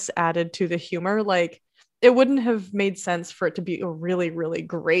badness added to the humor. Like, it wouldn't have made sense for it to be a really, really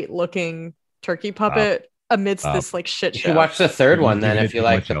great looking turkey puppet amidst this like shit You show. should watch the third You're one then giving if it you too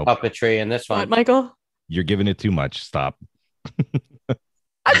like much the help. puppetry in this What, one. Michael? You're giving it too much. Stop.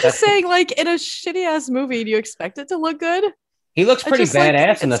 I'm just saying, like, in a shitty ass movie, do you expect it to look good? He looks I pretty just, like,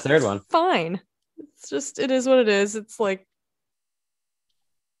 badass in the it's third one. Fine. It's just, it is what it is. It's like,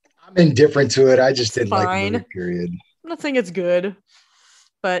 I'm indifferent to it. I just didn't like the Fine. movie, period. I'm not saying it's good,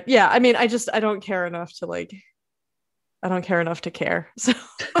 but yeah, I mean, I don't care enough to like, I don't care enough to care. So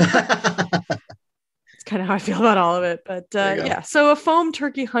it's kind of how I feel about all of it. But There you go. yeah, so a foam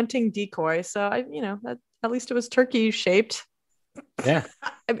turkey hunting decoy. So at least it was turkey shaped. Yeah.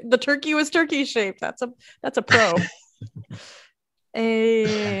 The turkey was turkey shaped. That's a pro.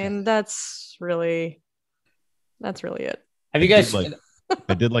 And that's really it. Have you guys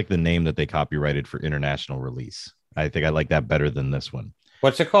I did like the name that they copyrighted for international release. I think I like that better than this one.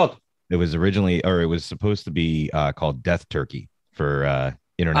 what's it called? It was supposed to be called Death Turkey for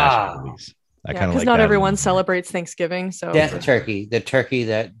international release. I Yeah, kind of because like not that everyone one more. celebrates Thanksgiving. So Death turkey, the turkey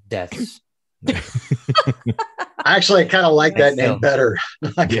that deaths. Actually, I kind of like that name better.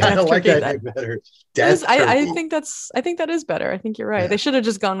 I Yeah. kind of like Turkey, that name better. That is- Death I Turkey. think that is better. I think you're right. Yeah. They should have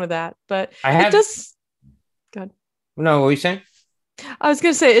just gone with that. But I it have does. no. What were you saying? I was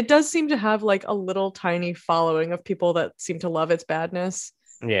gonna say it does seem to have like a little tiny following of people that seem to love its badness.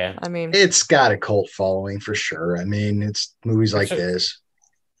 Yeah. I mean, It's got a cult following for sure. I mean, it's movies like It's a- this.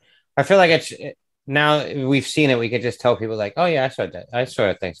 I feel like now we've seen it. We could just tell people like, oh yeah, I saw that. I saw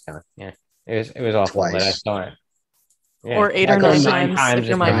it Thanksgiving. Yeah, it was awful, but I Twice. saw it. Yeah. or 8 or Michael's 9 times if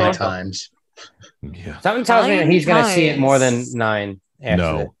you're is Michael. 9 Michael. times. Yeah. Something tells me that 9 he's going to see it more than times. 9. After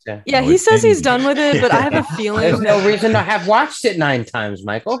No. this. Yeah. Yeah, No, he it's says he's 10. done with it, but I have a There's feeling no reason to have watched it 9 times,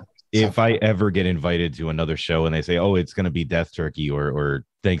 Michael. If I ever get invited to another show and they say, "Oh, it's going to be Death Turkey or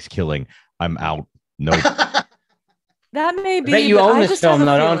Thanksgilling," I'm out. No, that may be. I bet you but own I this just film, have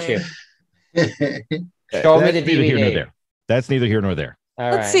a though, don't feeling. you? Show me that's the neither here nor DVD. there. That's neither here nor there.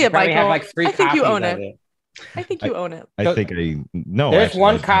 All Let's see it, Probably have Michael. like 3 I think you copies own of it. I think you own it. I So- think I no. There's actually,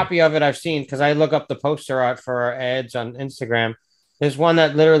 one I don't. copy of it I've seen because I look up the poster art for our ads on Instagram. There's one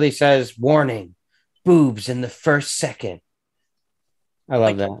that literally says, "Warning, boobs in the first second." I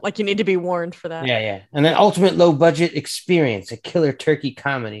love that. Like you need to be warned for that. Yeah, yeah. And then ultimate low budget experience, a killer turkey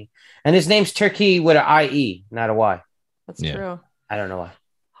comedy. And his name's Turkey with an IE, not a Y. That's Yeah. true. I don't know why.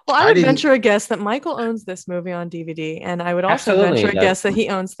 Well, I I would didn't- venture a guess that Michael owns this movie on DVD, and I would also Absolutely, venture a he does. guess that he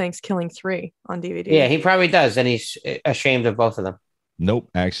owns Thanksgiving 3 on DVD. Yeah, he probably does, and he's ashamed of both of them. Nope.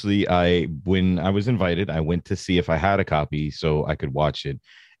 Actually, when I was invited, I went to see if I had a copy so I could watch it,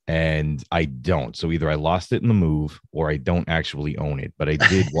 and I don't. So either I lost it in the move or I don't actually own it, but I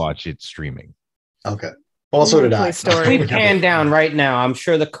did watch it streaming. Okay. Well, so did I. Likely story. We pan down right now. I'm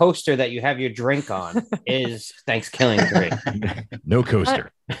sure the coaster that you have your drink on is Thanksgiving 3. No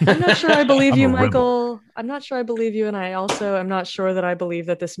coaster. I'm not sure I believe I'm you, a rebel. Michael. I'm not sure I believe you, and I also am not sure that I believe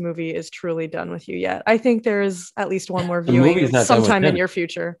that this movie is truly done with you yet. I think there is at least one more The viewing movie's not done with sometime in him. your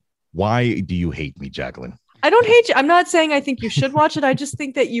future. Why do you hate me, Jacqueline? I don't hate you. I'm not saying I think you should watch it. I just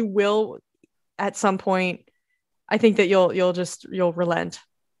think that you will at some point. I think that you'll relent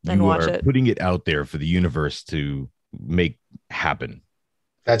and You watch are it. putting it out there for the universe to make happen.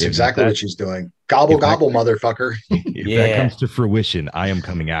 That's If exactly that- what she's doing. Gobble, if that- gobble, motherfucker. If Yeah. that comes to fruition, I am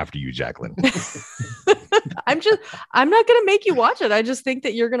coming after you, Jacqueline. I'm not gonna make you watch it. I just think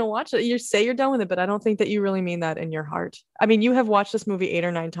that you're gonna watch it. You say you're done with it, but I don't think that you really mean that in your heart. I mean, you have watched this movie 8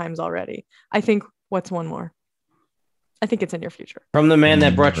 or 9 times already. I think what's one more? I think it's in your future. From the man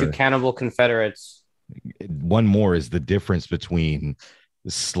that brought you Never. Cannibal Confederates. One more is the difference between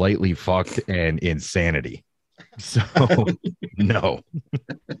slightly fucked and insanity. So no.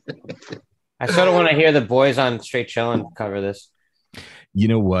 I sort of want to hear the boys on Straight Chillin' cover this. You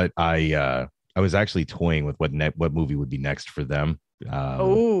know what? I was actually toying with what movie would be next for them.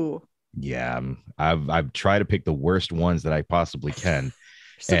 Oh, Yeah, I've tried to pick the worst ones that I possibly can,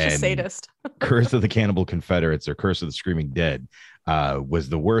 Such a And sadist. Curse of the Cannibal Confederates or Curse of the Screaming Dead was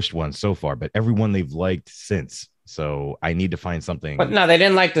the worst one so far, but everyone they've liked since. So I need to find something. But no, they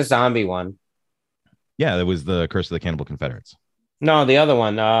didn't like the zombie one. Yeah, that was the Curse of the Cannibal Confederates. No, the other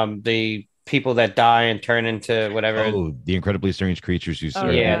one. The people that die and turn into whatever. Oh, the incredibly strange creatures who Oh,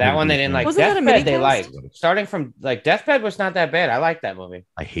 serve. yeah, that one they didn't like. Wasn't that a Deathbed they minicast? liked. Starting from like Deathbed was not that bad. I like that movie.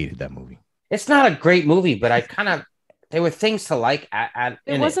 I hated that movie. It's not a great movie, but I kind of there were things to like It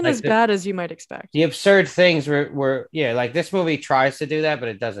in wasn't Like as bad as you might expect. The absurd things were yeah, like this movie tries to do that, but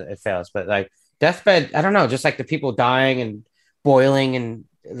it doesn't. It fails. But like Deathbed, I don't know, just like the people dying and boiling and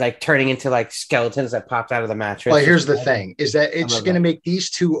like turning into like skeletons that popped out of the mattress. Well, here's the thing: is that it's love going to that. make these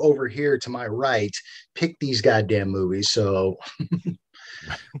two over here to my right pick these goddamn movies. So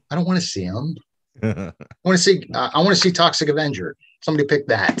I don't want to see them. I want to see. I want to see Toxic Avenger. Somebody pick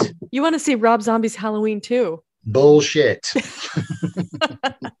that. You want to see Rob Zombie's Halloween too? Bullshit.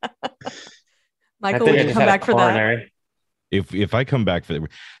 Michael, will you come back for that? If I come back for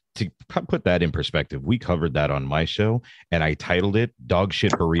to put that in perspective, we covered that on my show, and I titled it "Dog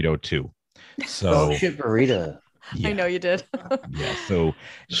Shit Burrito 2." So shit burrito. yeah, I know you did. yeah. So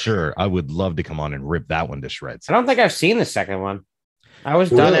sure, I would love to come on and rip that one to shreds. I don't think I've seen the second one. I was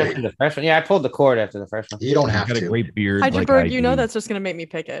done Really? after the first one. Yeah, I pulled the cord after the first one. You don't He's have got a to. great beard. Heidelberg, like I you know do. that's just going to make me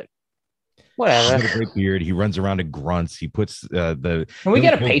pick it. He's Whatever. got a great beard. He runs around and grunts. He puts the. Can we he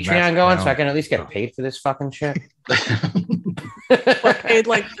get a pulls the Patreon mask going down. so I can at least get paid for this fucking shit? Like, paid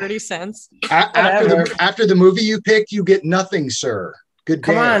like 30 cents. After the movie you picked, you get nothing, sir. Good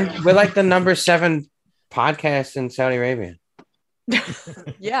day. Come on, we're like the number 7 podcast in Saudi Arabia.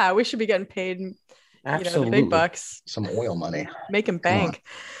 Yeah, we should be getting paid, the Absolutely. big bucks. Some oil money. Making bank.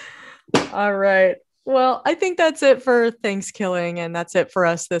 All right. Well, I think that's it for Thankskilling, and that's it for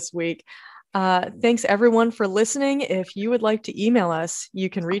us this week. Thanks everyone for listening. If you would like to email us, you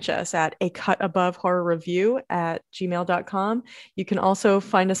can reach us at acutaboveHorrorReview@gmail.com. You can also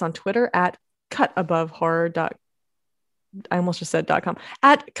find us on Twitter at cutabovehorror. I almost just said .com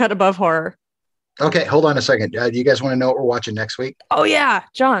at cutabovehorror. Okay, hold on a second. Do you guys want to know what we're watching next week? Oh yeah,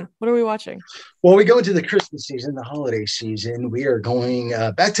 John, what are we watching? Well, we go into the Christmas season, the holiday season. We are going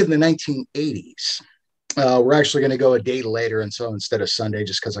back to the 1980s. We're actually going to go a day later, and so instead of Sunday,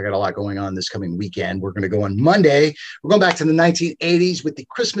 just because I got a lot going on this coming weekend, we're going to go on Monday. We're going back to the 1980s with the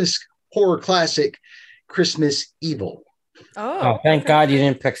Christmas horror classic, Christmas Evil. Oh, thank God you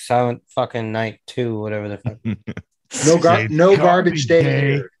didn't pick Silent fucking Night 2, whatever the fuck. No garbage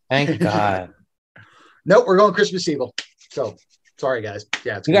day. Thank God. Nope, we're going Christmas Evil. So sorry, guys.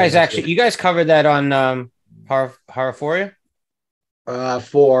 Yeah, You guys covered that on Horrorphoria?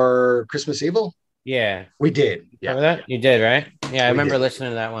 For Christmas Evil. Yeah, we did. Yeah, cover that you did, right? Yeah, I remember did. listening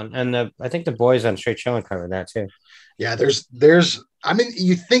to that one, and I think the boys on Straight Chillin' covered that too. Yeah, there's. I mean,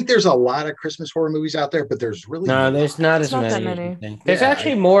 you think there's a lot of Christmas horror movies out there, but there's really there's not as not many. that many. There's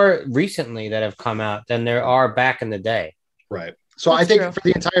actually more recently that have come out than there are back in the day. Right. So That's I think true. for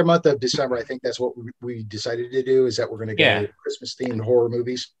the entire month of December, I think that's what we decided to do, is that we're going to go Christmas themed horror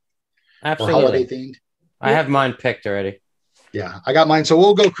movies Absolutely. or holiday themed. I have mine picked already. Yeah, I got mine. So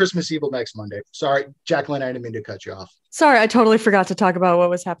we'll go Christmas Evil next Monday. Sorry, Jacqueline, I didn't mean to cut you off. Sorry, I totally forgot to talk about what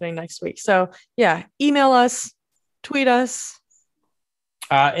was happening next week. So yeah, email us, tweet us.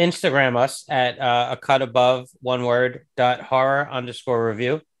 Instagram us at a cut above one word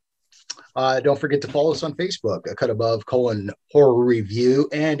 .horror_review. Don't forget to follow us on Facebook, a cut above : horror review.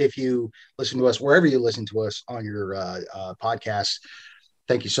 And if you listen to us wherever you listen to us on your podcast,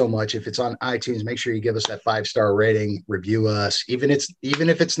 thank you so much. If it's on iTunes, make sure you give us that 5-star rating, review us. Even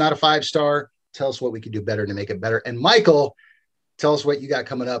if it's not a 5-star, tell us what we could do better to make it better. And Michael, tell us what you got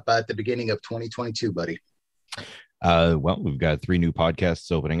coming up at the beginning of 2022, buddy. Well, we've got 3 new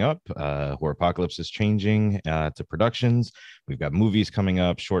podcasts opening up. Horror Apocalypse is changing to productions. We've got movies coming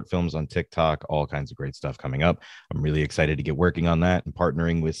up, short films on TikTok, all kinds of great stuff coming up. I'm really excited to get working on that and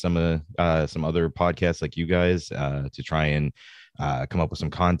partnering with some other podcasts like you guys to try and come up with some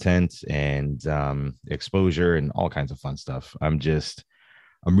content and exposure and all kinds of fun stuff. I'm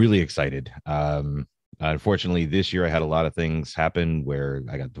really excited. Unfortunately, this year I had a lot of things happen where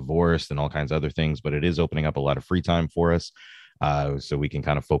I got divorced and all kinds of other things, but it is opening up a lot of free time for us, so we can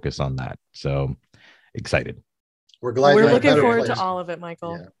kind of focus on that. So excited. We're glad. We're you're in a looking better forward place. to all of it,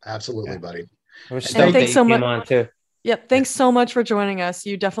 Michael. Yeah, absolutely, buddy. We're stoked that you came on too. Yep. Thanks so much for joining us.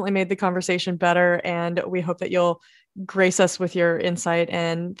 You definitely made the conversation better, and we hope that you'll grace us with your insight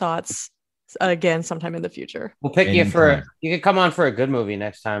and thoughts again sometime in the future. We'll pick you for you can come on for a good movie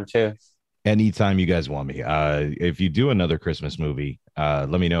next time too. Anytime you guys want me. If you do another Christmas movie, let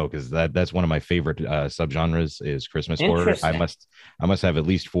me know, because that's one of my favorite subgenres is Christmas horror. I Interesting. must have at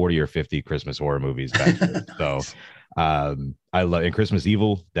least 40 or 50 Christmas horror movies back here. So I love, and Christmas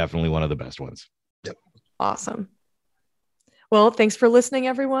Evil, definitely one of the best ones. Awesome. Well, thanks for listening,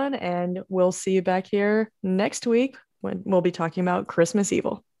 everyone, and we'll see you back here next week when we'll be talking about Christmas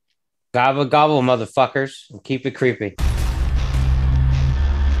Evil. Gobble gobble, motherfuckers, and keep it creepy.